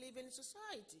 because we live in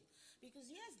society. Because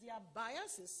yes, there are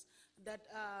biases that,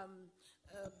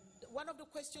 one of the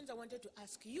questions I wanted to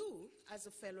ask you as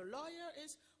a fellow lawyer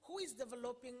is, who is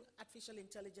developing artificial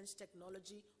intelligence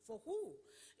technology for who?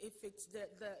 If it's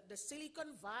the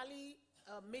Silicon Valley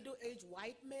middle-aged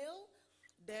white male,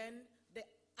 then the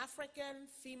African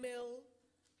female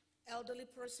elderly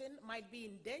person might be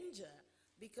in danger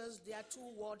because they are 2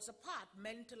 worlds apart,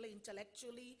 mentally,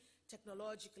 intellectually,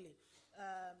 technologically.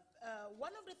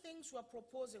 One of the things we are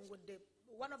proposing with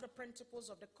one of the principles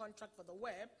of the contract for the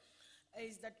web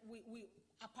is that we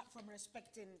apart from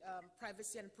respecting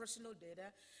privacy and personal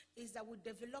data, is that we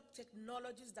develop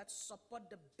technologies that support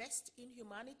the best in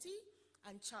humanity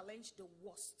and challenge the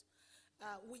worst.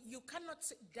 You cannot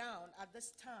sit down at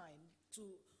this time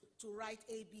to write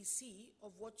ABC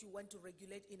of what you want to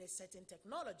regulate in a certain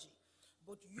technology,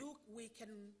 but we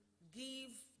can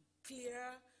give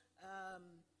clear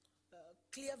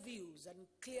views and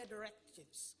clear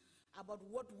directives about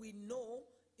what we know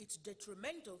it's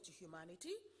detrimental to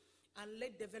humanity, and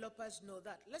let developers know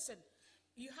that. Listen,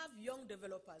 you have young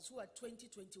developers who are 20,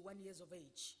 21 years of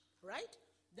age, right?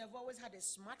 They've always had a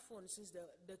smartphone since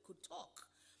they could talk.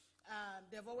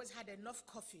 They've always had enough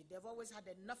coffee. They've always had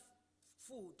enough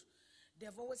food.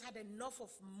 They've always had enough of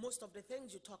most of the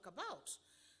things you talk about.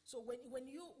 So when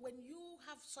you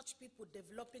have such people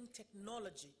developing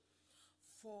technology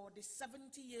for the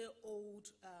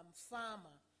 70-year-old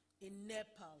farmer in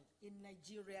Nepal, in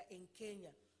Nigeria, in Kenya,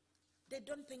 they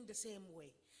don't think the same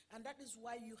way. And that is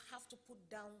why you have to put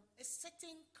down a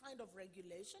certain kind of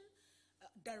regulation,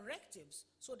 directives,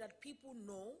 so that people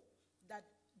know that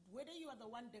whether you are the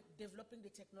one developing the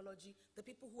technology, the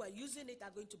people who are using it are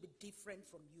going to be different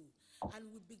from you.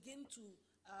 And we begin to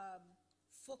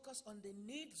focus on the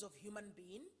needs of human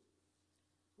being.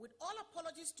 With all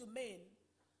apologies to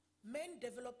men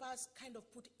developers kind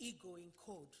of put ego in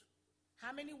code.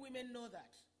 How many women know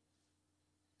that?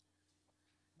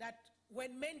 That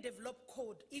when men develop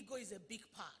code, ego is a big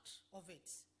part of it.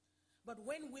 But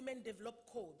when women develop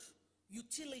code,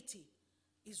 utility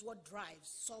is what drives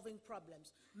solving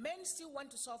problems. Men still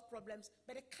want to solve problems,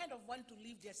 but they kind of want to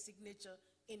leave their signature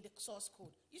in the source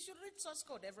code. You should read source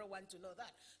code, everyone to know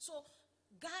that. So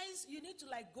guys, you need to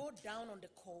like go down on the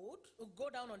code, or go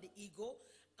down on the ego,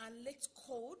 and let's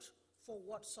code for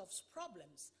what solves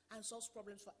problems, and solves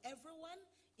problems for everyone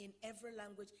in every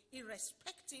language,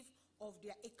 irrespective of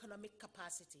their economic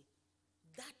capacity.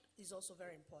 That is also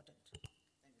very important.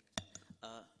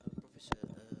 Professor,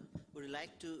 would you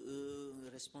like to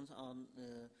respond on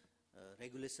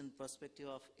regulation perspective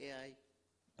of AI?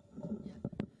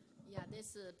 Yeah,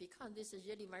 this because this is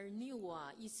really very new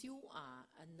issue,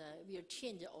 and will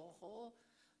change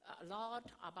a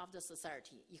lot about the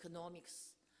society,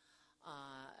 economics,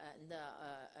 and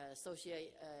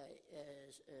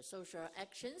social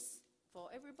actions for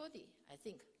everybody, I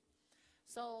think.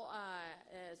 So,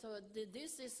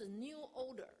 this is a new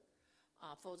order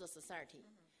for the society.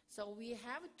 So we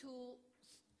have to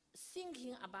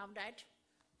thinking about that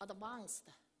advanced,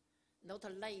 not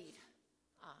late,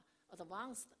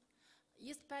 advanced,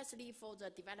 especially for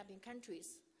the developing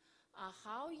countries.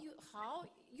 How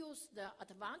use the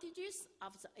advantages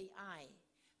of the AI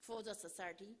for the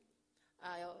society.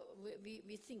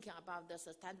 We thinking about the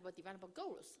sustainable development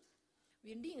goals.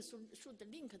 We should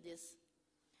link this.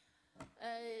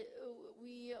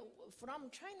 From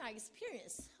China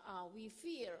experience, we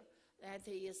feel that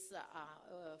is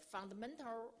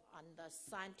fundamental and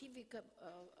scientific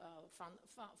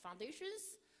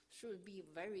foundations should be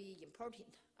very important.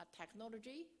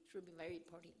 Technology should be very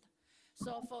important.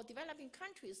 So for developing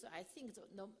countries, I think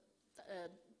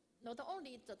not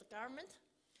only the government,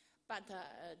 but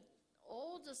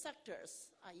all the sectors,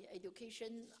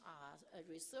 education,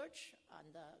 research,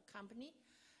 and company,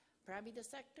 private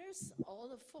sectors, all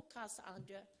focus on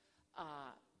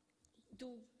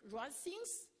do right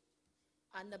things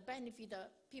and benefit the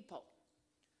people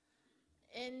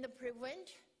and prevent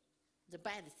the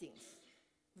bad things.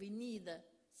 We need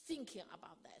thinking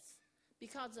about that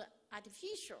because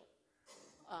artificial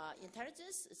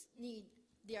intelligence need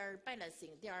their balancing.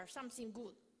 There are something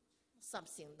good,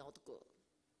 something not good.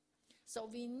 So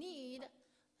we need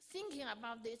thinking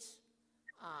about these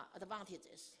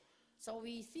advantages. So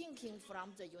we thinking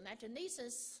from the United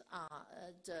Nations,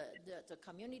 the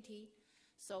community.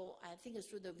 So I think it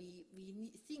should be we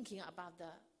thinking about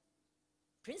the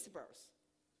principles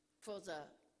for the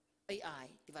AI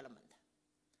development.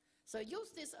 So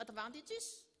use these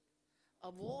advantages,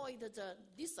 avoid the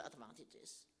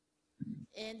disadvantages.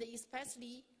 And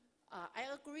especially, I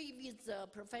agree with the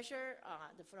professor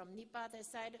from NIPA that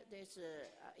said there's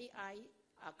AI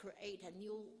create a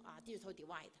new digital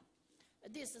divide.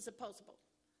 This is possible,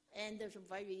 and it's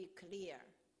very clear.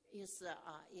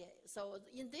 So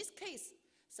in this case,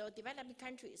 so developing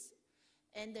countries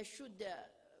and should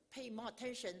pay more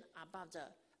attention about the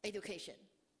education,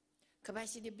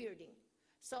 capacity building.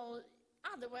 So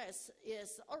otherwise,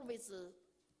 is always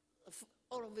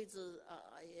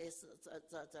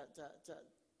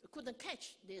couldn't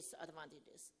catch these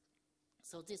advantages.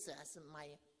 So this is my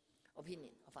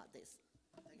opinion about this.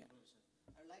 Thank you,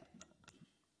 Professor.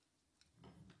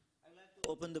 I'd like to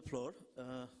open the floor.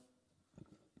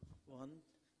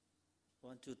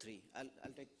 One, two, three.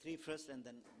 I'll take three first and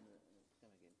then come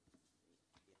again.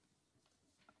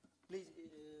 Yeah.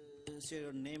 Please share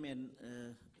your name and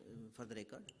for the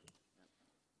record.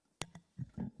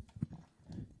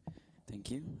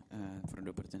 Thank you for the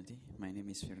opportunity. My name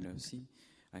is Firdausi.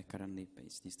 I currently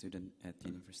PhD student at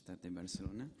Universitat de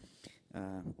Barcelona.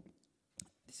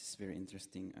 This is very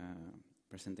interesting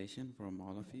presentation from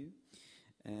all of you,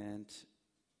 and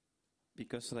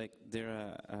because like there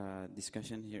are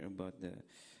discussion here about the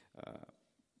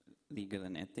legal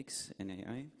and ethics in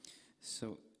AI.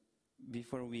 So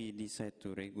before we decide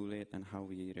to regulate and how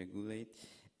we regulate,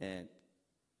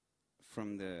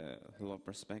 from the law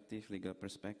perspective, legal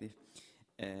perspective,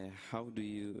 how do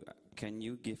you, can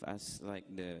you give us like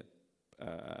the,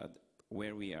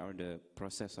 where we are, the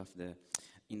process of the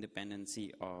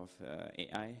independency of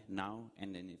AI now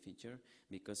and in the future?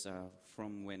 Because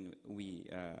from when we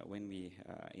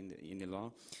in the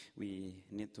law, we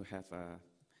need to have a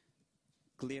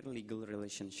clear legal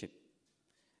relationship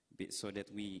so that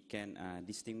we can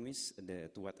distinguish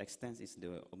to what extent is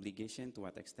the obligation, to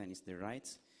what extent is the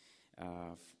rights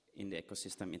in the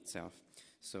ecosystem itself.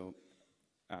 So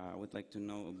I would like to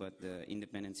know about the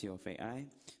independency of AI,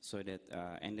 so that,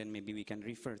 and then maybe we can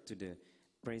refer to the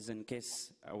present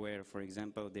case where, for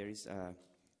example, there is a,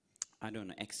 I don't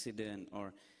know, accident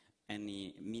or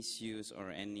any misuse or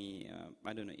any,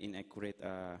 I don't know, inaccurate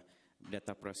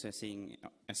data processing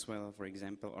as well, for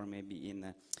example, or maybe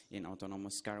in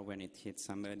autonomous car when it hits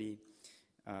somebody.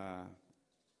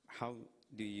 How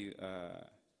do you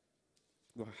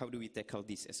how do we tackle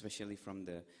this, especially from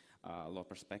the law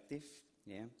perspective?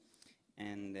 Yeah,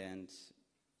 and then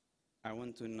I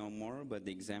want to know more about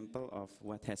the example of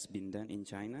what has been done in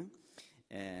China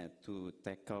to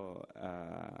tackle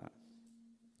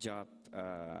job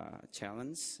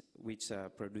challenge which are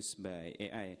produced by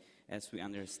AI, as we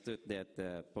understood that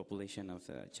the population of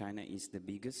China is the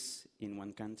biggest in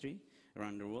one country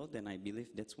around the world, and I believe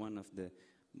that's one of the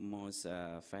most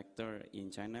factor in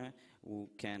China who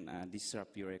can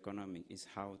disrupt your economy is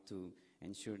how to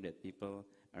ensure that people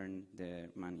earn their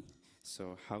money.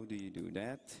 So how do you do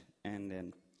that? And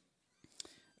then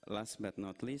last but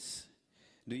not least,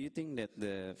 do you think that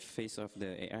the phase of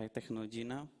the AI technology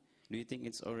now, do you think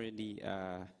it's already,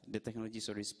 the technology is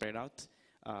already spread out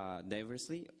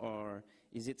diversely, or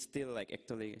is it still like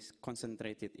actually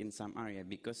concentrated in some area?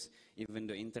 Because even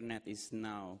the internet is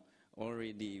now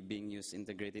already being used,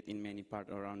 integrated in many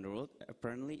parts around the world,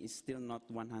 apparently it's still not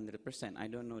 100%. I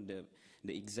don't know the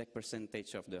exact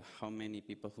percentage of the how many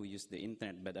people who use the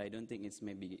internet, but I don't think it's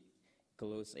maybe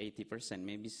close 80%.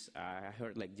 Maybe I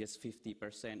heard like just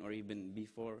 50% or even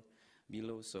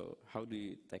below. So how do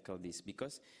you tackle this?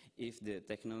 Because if the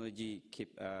technology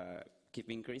keep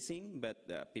increasing,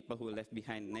 but people who are left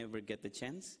behind never get the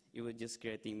chance, it will just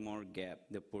creating more gap.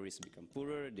 The poorest become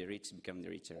poorer, the rich become the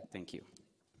richer. Thank you.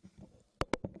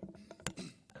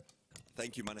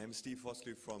 Thank you. My name is Steve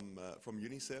Fosley from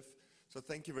UNICEF. So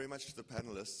thank you very much to the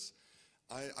panelists.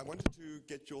 I wanted to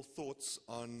get your thoughts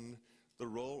on the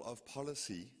role of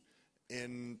policy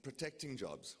in protecting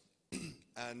jobs.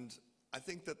 And I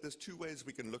think that there's two ways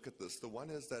we can look at this. The one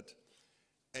is that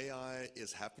AI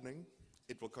is happening,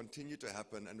 it will continue to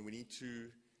happen, and we need to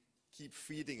keep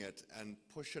feeding it and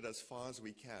push it as far as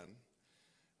we can.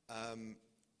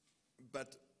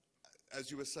 But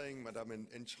as you were saying, Madam,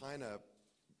 in China,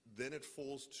 then it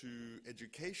falls to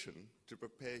education to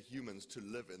prepare humans to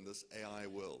live in this AI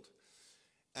world.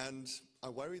 And I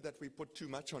worry that we put too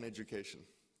much on education,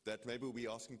 that maybe we're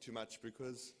asking too much,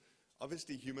 because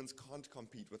obviously humans can't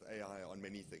compete with AI on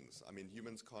many things. I mean,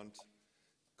 humans can't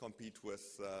compete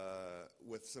with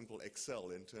simple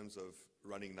Excel in terms of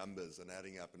running numbers and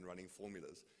adding up and running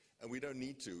formulas. And we don't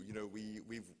need to. You know,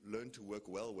 we've learned to work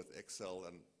well with Excel,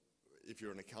 and if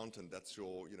you're an accountant, that's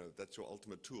your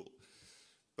ultimate tool.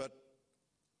 But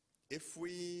if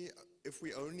we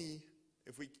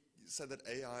say that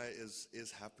AI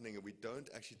is happening and we don't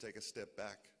actually take a step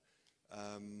back,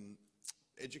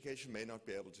 education may not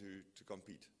be able to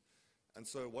compete. And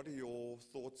so what are your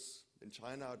thoughts in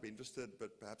China? I'd be interested,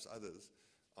 but perhaps others,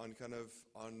 on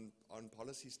on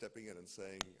policy stepping in and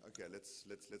saying, okay, let's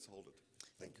hold it.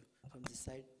 Thank you. From this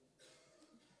side.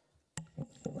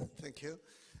 Thank you.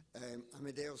 I'm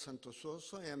Amedeo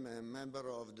Santososo. I am a member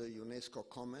of the UNESCO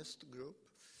Commerce Group.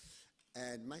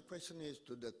 And my question is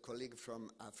to the colleague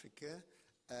from Africa.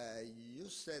 You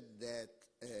said that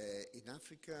in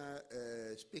Africa,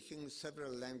 speaking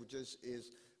several languages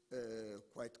is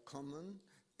quite common,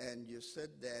 and you said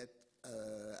that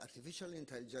artificial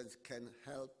intelligence can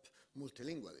help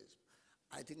multilingualism.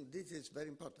 I think this is very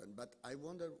important, but I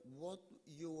wonder what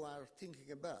you are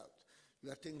thinking about.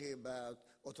 You are thinking about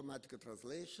automatic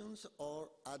translations or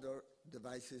other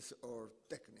devices or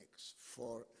techniques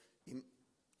for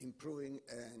improving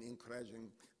and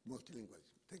encouraging multilingualism.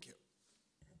 Thank you.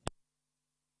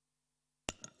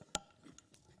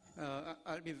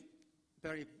 I'll be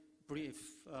very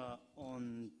brief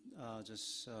on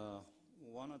just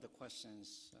one of the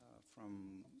questions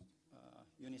from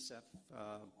UNICEF,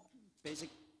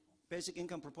 basic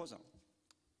income proposal.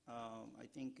 I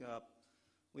think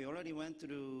we already went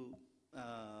through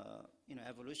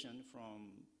evolution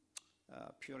from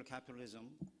pure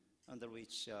capitalism, under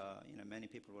which many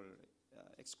people were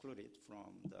excluded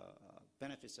from the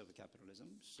benefits of capitalism.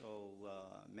 So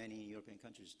many European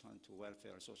countries turned to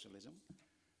welfare socialism.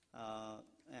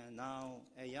 And now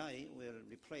AI will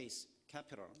replace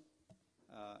capital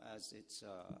as its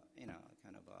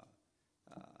kind of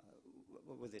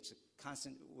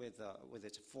with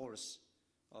its force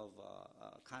of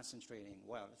concentrating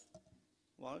wealth.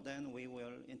 Well, then we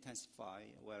will intensify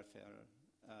welfare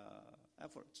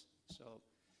efforts. So,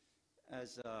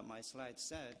 as my slide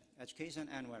said, education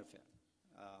and welfare,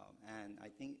 and I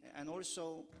think, and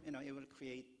also, it will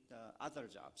create other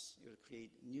jobs. It will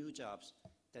create new jobs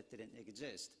that didn't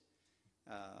exist,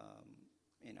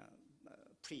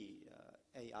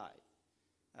 pre-AI.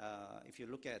 If you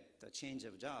look at the change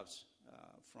of jobs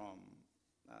from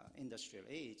industrial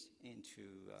age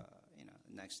into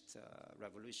next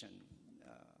revolution,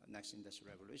 next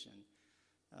industrial revolution,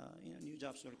 new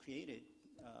jobs were created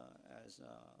as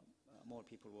more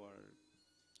people were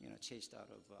chased out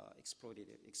of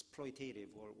exploitative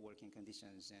working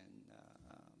conditions and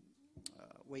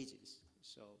wages.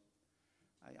 So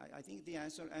I think the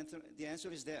answer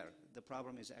is there. The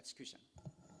problem is execution.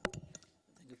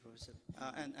 Thank you, Professor.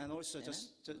 And also,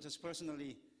 just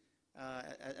personally,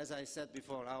 as I said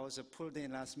before, I was pulled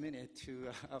in last minute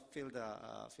to fill the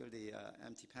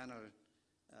empty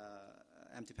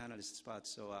panelist spot.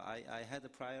 So I had a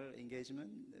prior engagement,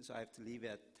 so I have to leave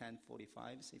at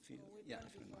 10:45. If you, yeah,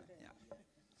 if you mind, yeah.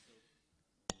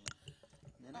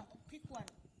 Quick one,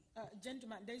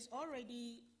 gentlemen. There is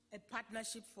already a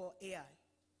partnership for AI.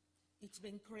 It's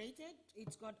been created.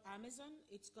 It's got Amazon.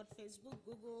 It's got Facebook,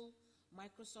 Google,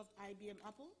 Microsoft, IBM,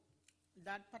 Apple.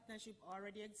 That partnership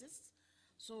already exists.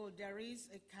 So there is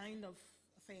a kind of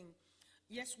thing.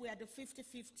 Yes, we are the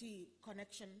 50-50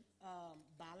 connection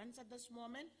balance at this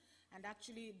moment. And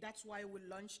actually, that's why we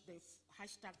launched the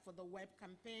hashtag for the web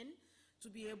campaign, to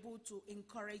be able to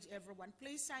encourage everyone.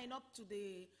 Please sign up to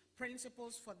the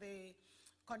principles for the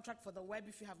contract for the web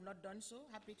if you have not done so.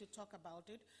 Happy to talk about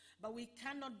it. But we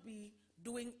cannot be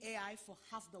doing AI for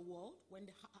half the world when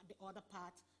the other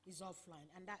part is offline.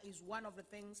 And that is one of the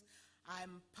things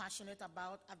I'm passionate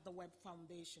about at the Web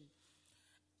Foundation.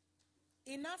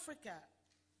 In Africa,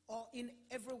 or in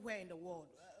everywhere in the world,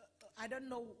 I don't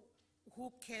know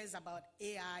who cares about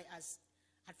AI as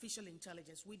artificial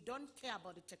intelligence. We don't care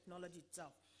about the technology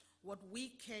itself. What we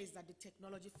care is that the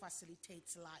technology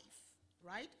facilitates life,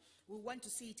 right? We want to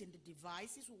see it in the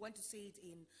devices, we want to see it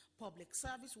in public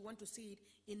service, we want to see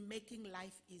it in making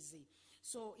life easy.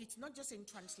 So it's not just in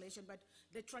translation, but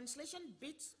the translation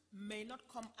bits may not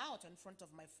come out in front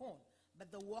of my phone,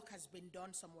 but the work has been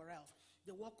done somewhere else.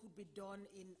 The work could be done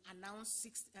in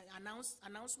announcements.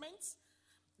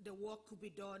 The work could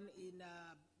be done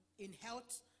in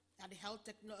health, at the health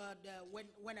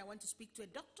when I want to speak to a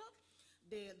doctor,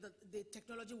 the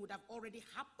technology would have already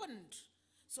happened.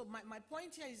 So my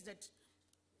point here is that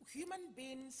human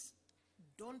beings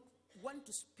don't want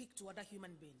to speak to other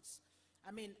human beings.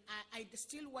 I mean, I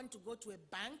still want to go to a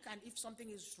bank, and if something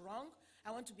is wrong,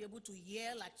 I want to be able to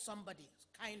yell at somebody,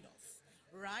 kind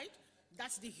of, right?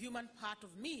 That's the human part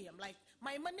of me. I'm like,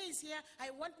 my money is here,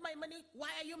 I want my money, why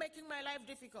are you making my life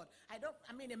difficult?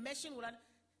 I mean, a machine will,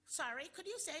 sorry, could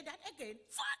you say that again?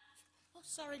 Fuck! Oh,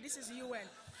 sorry, this is UN.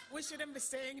 We shouldn't be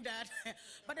saying that.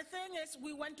 But the thing is,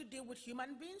 we want to deal with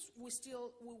human beings. We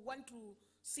want to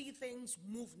see things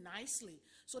move nicely.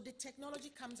 So the technology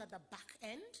comes at the back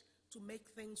end to make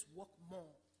things work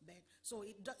more. So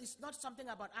it's not something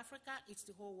about Africa, it's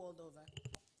the whole world over.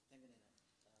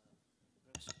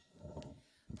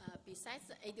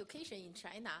 Besides education in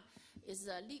China, is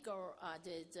legal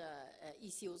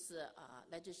issues,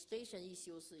 legislation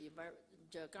issues.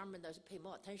 The government does pay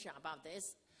more attention about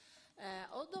this.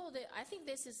 Although I think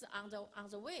this is on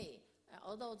the way.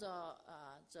 Although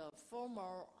the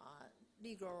formal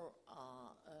legal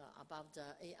about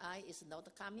the AI is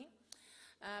not coming,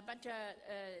 but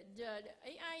the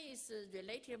AI is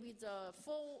related with the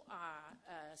four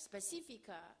specific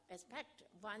aspects.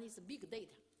 One is big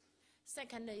data.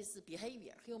 Second is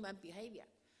behavior, human behavior.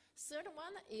 Third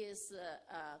one is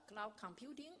cloud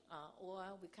computing,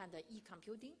 or we call it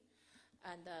e-computing.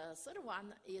 And the third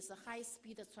one is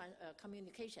high-speed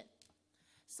communication.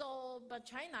 So, but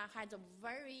China has a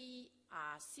very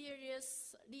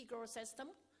serious legal system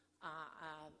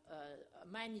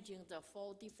managing the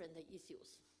four different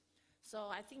issues. So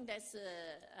I think that's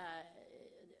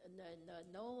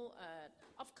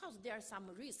of course there are some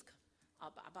risk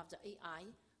about the AI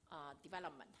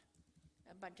development.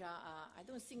 But I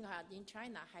don't think in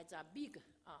China has a big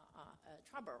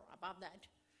trouble about that.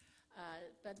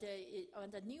 But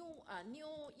when the new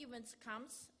events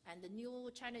comes and the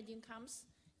new challenging comes,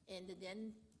 and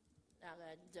then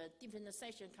the different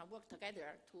sections can work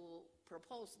together to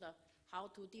propose how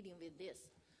to dealing with this.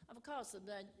 Of course,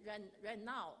 right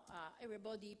now,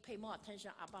 everybody pay more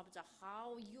attention about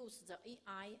how use the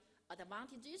AI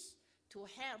advantages to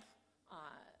help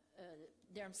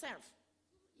themselves,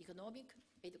 economic,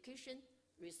 education,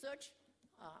 research,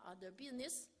 other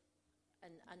business,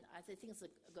 and other things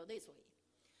go this way.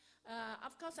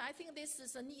 Of course, I think this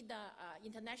is a need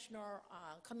international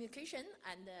communication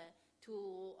and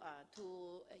to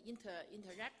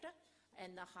interact,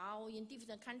 and how in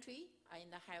different countries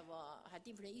and have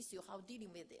different issues how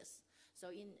dealing with this. So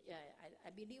I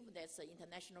believe that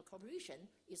international cooperation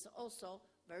is also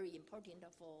very important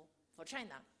for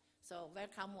China. So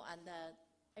welcome, and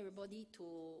everybody to,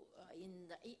 in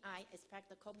the AI aspect,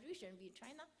 the cooperation with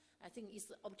China, I think it's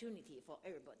an opportunity for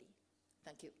everybody.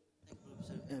 Thank you. Thank you,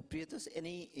 Professor. Priyatos,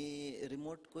 any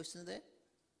remote questions there?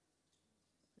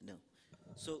 No.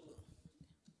 So,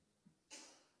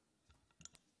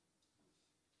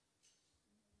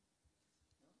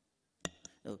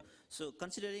 no. So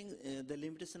considering the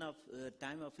limitation of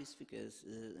time of his speakers,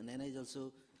 Nana is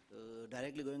also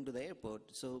directly going to the airport.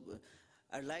 So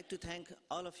I'd like to thank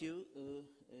all of you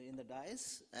in the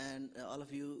dais and all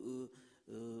of you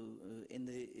in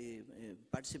the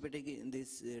participating in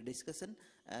this discussion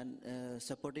and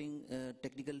supporting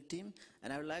technical team.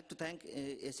 And I would like to thank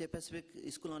Asia Pacific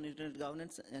School on Internet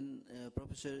Governance and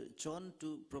Professor Chon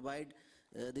to provide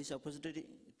this opportunity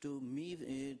to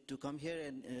me to come here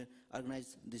and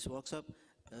organize this workshop.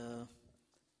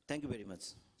 Thank you very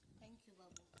much.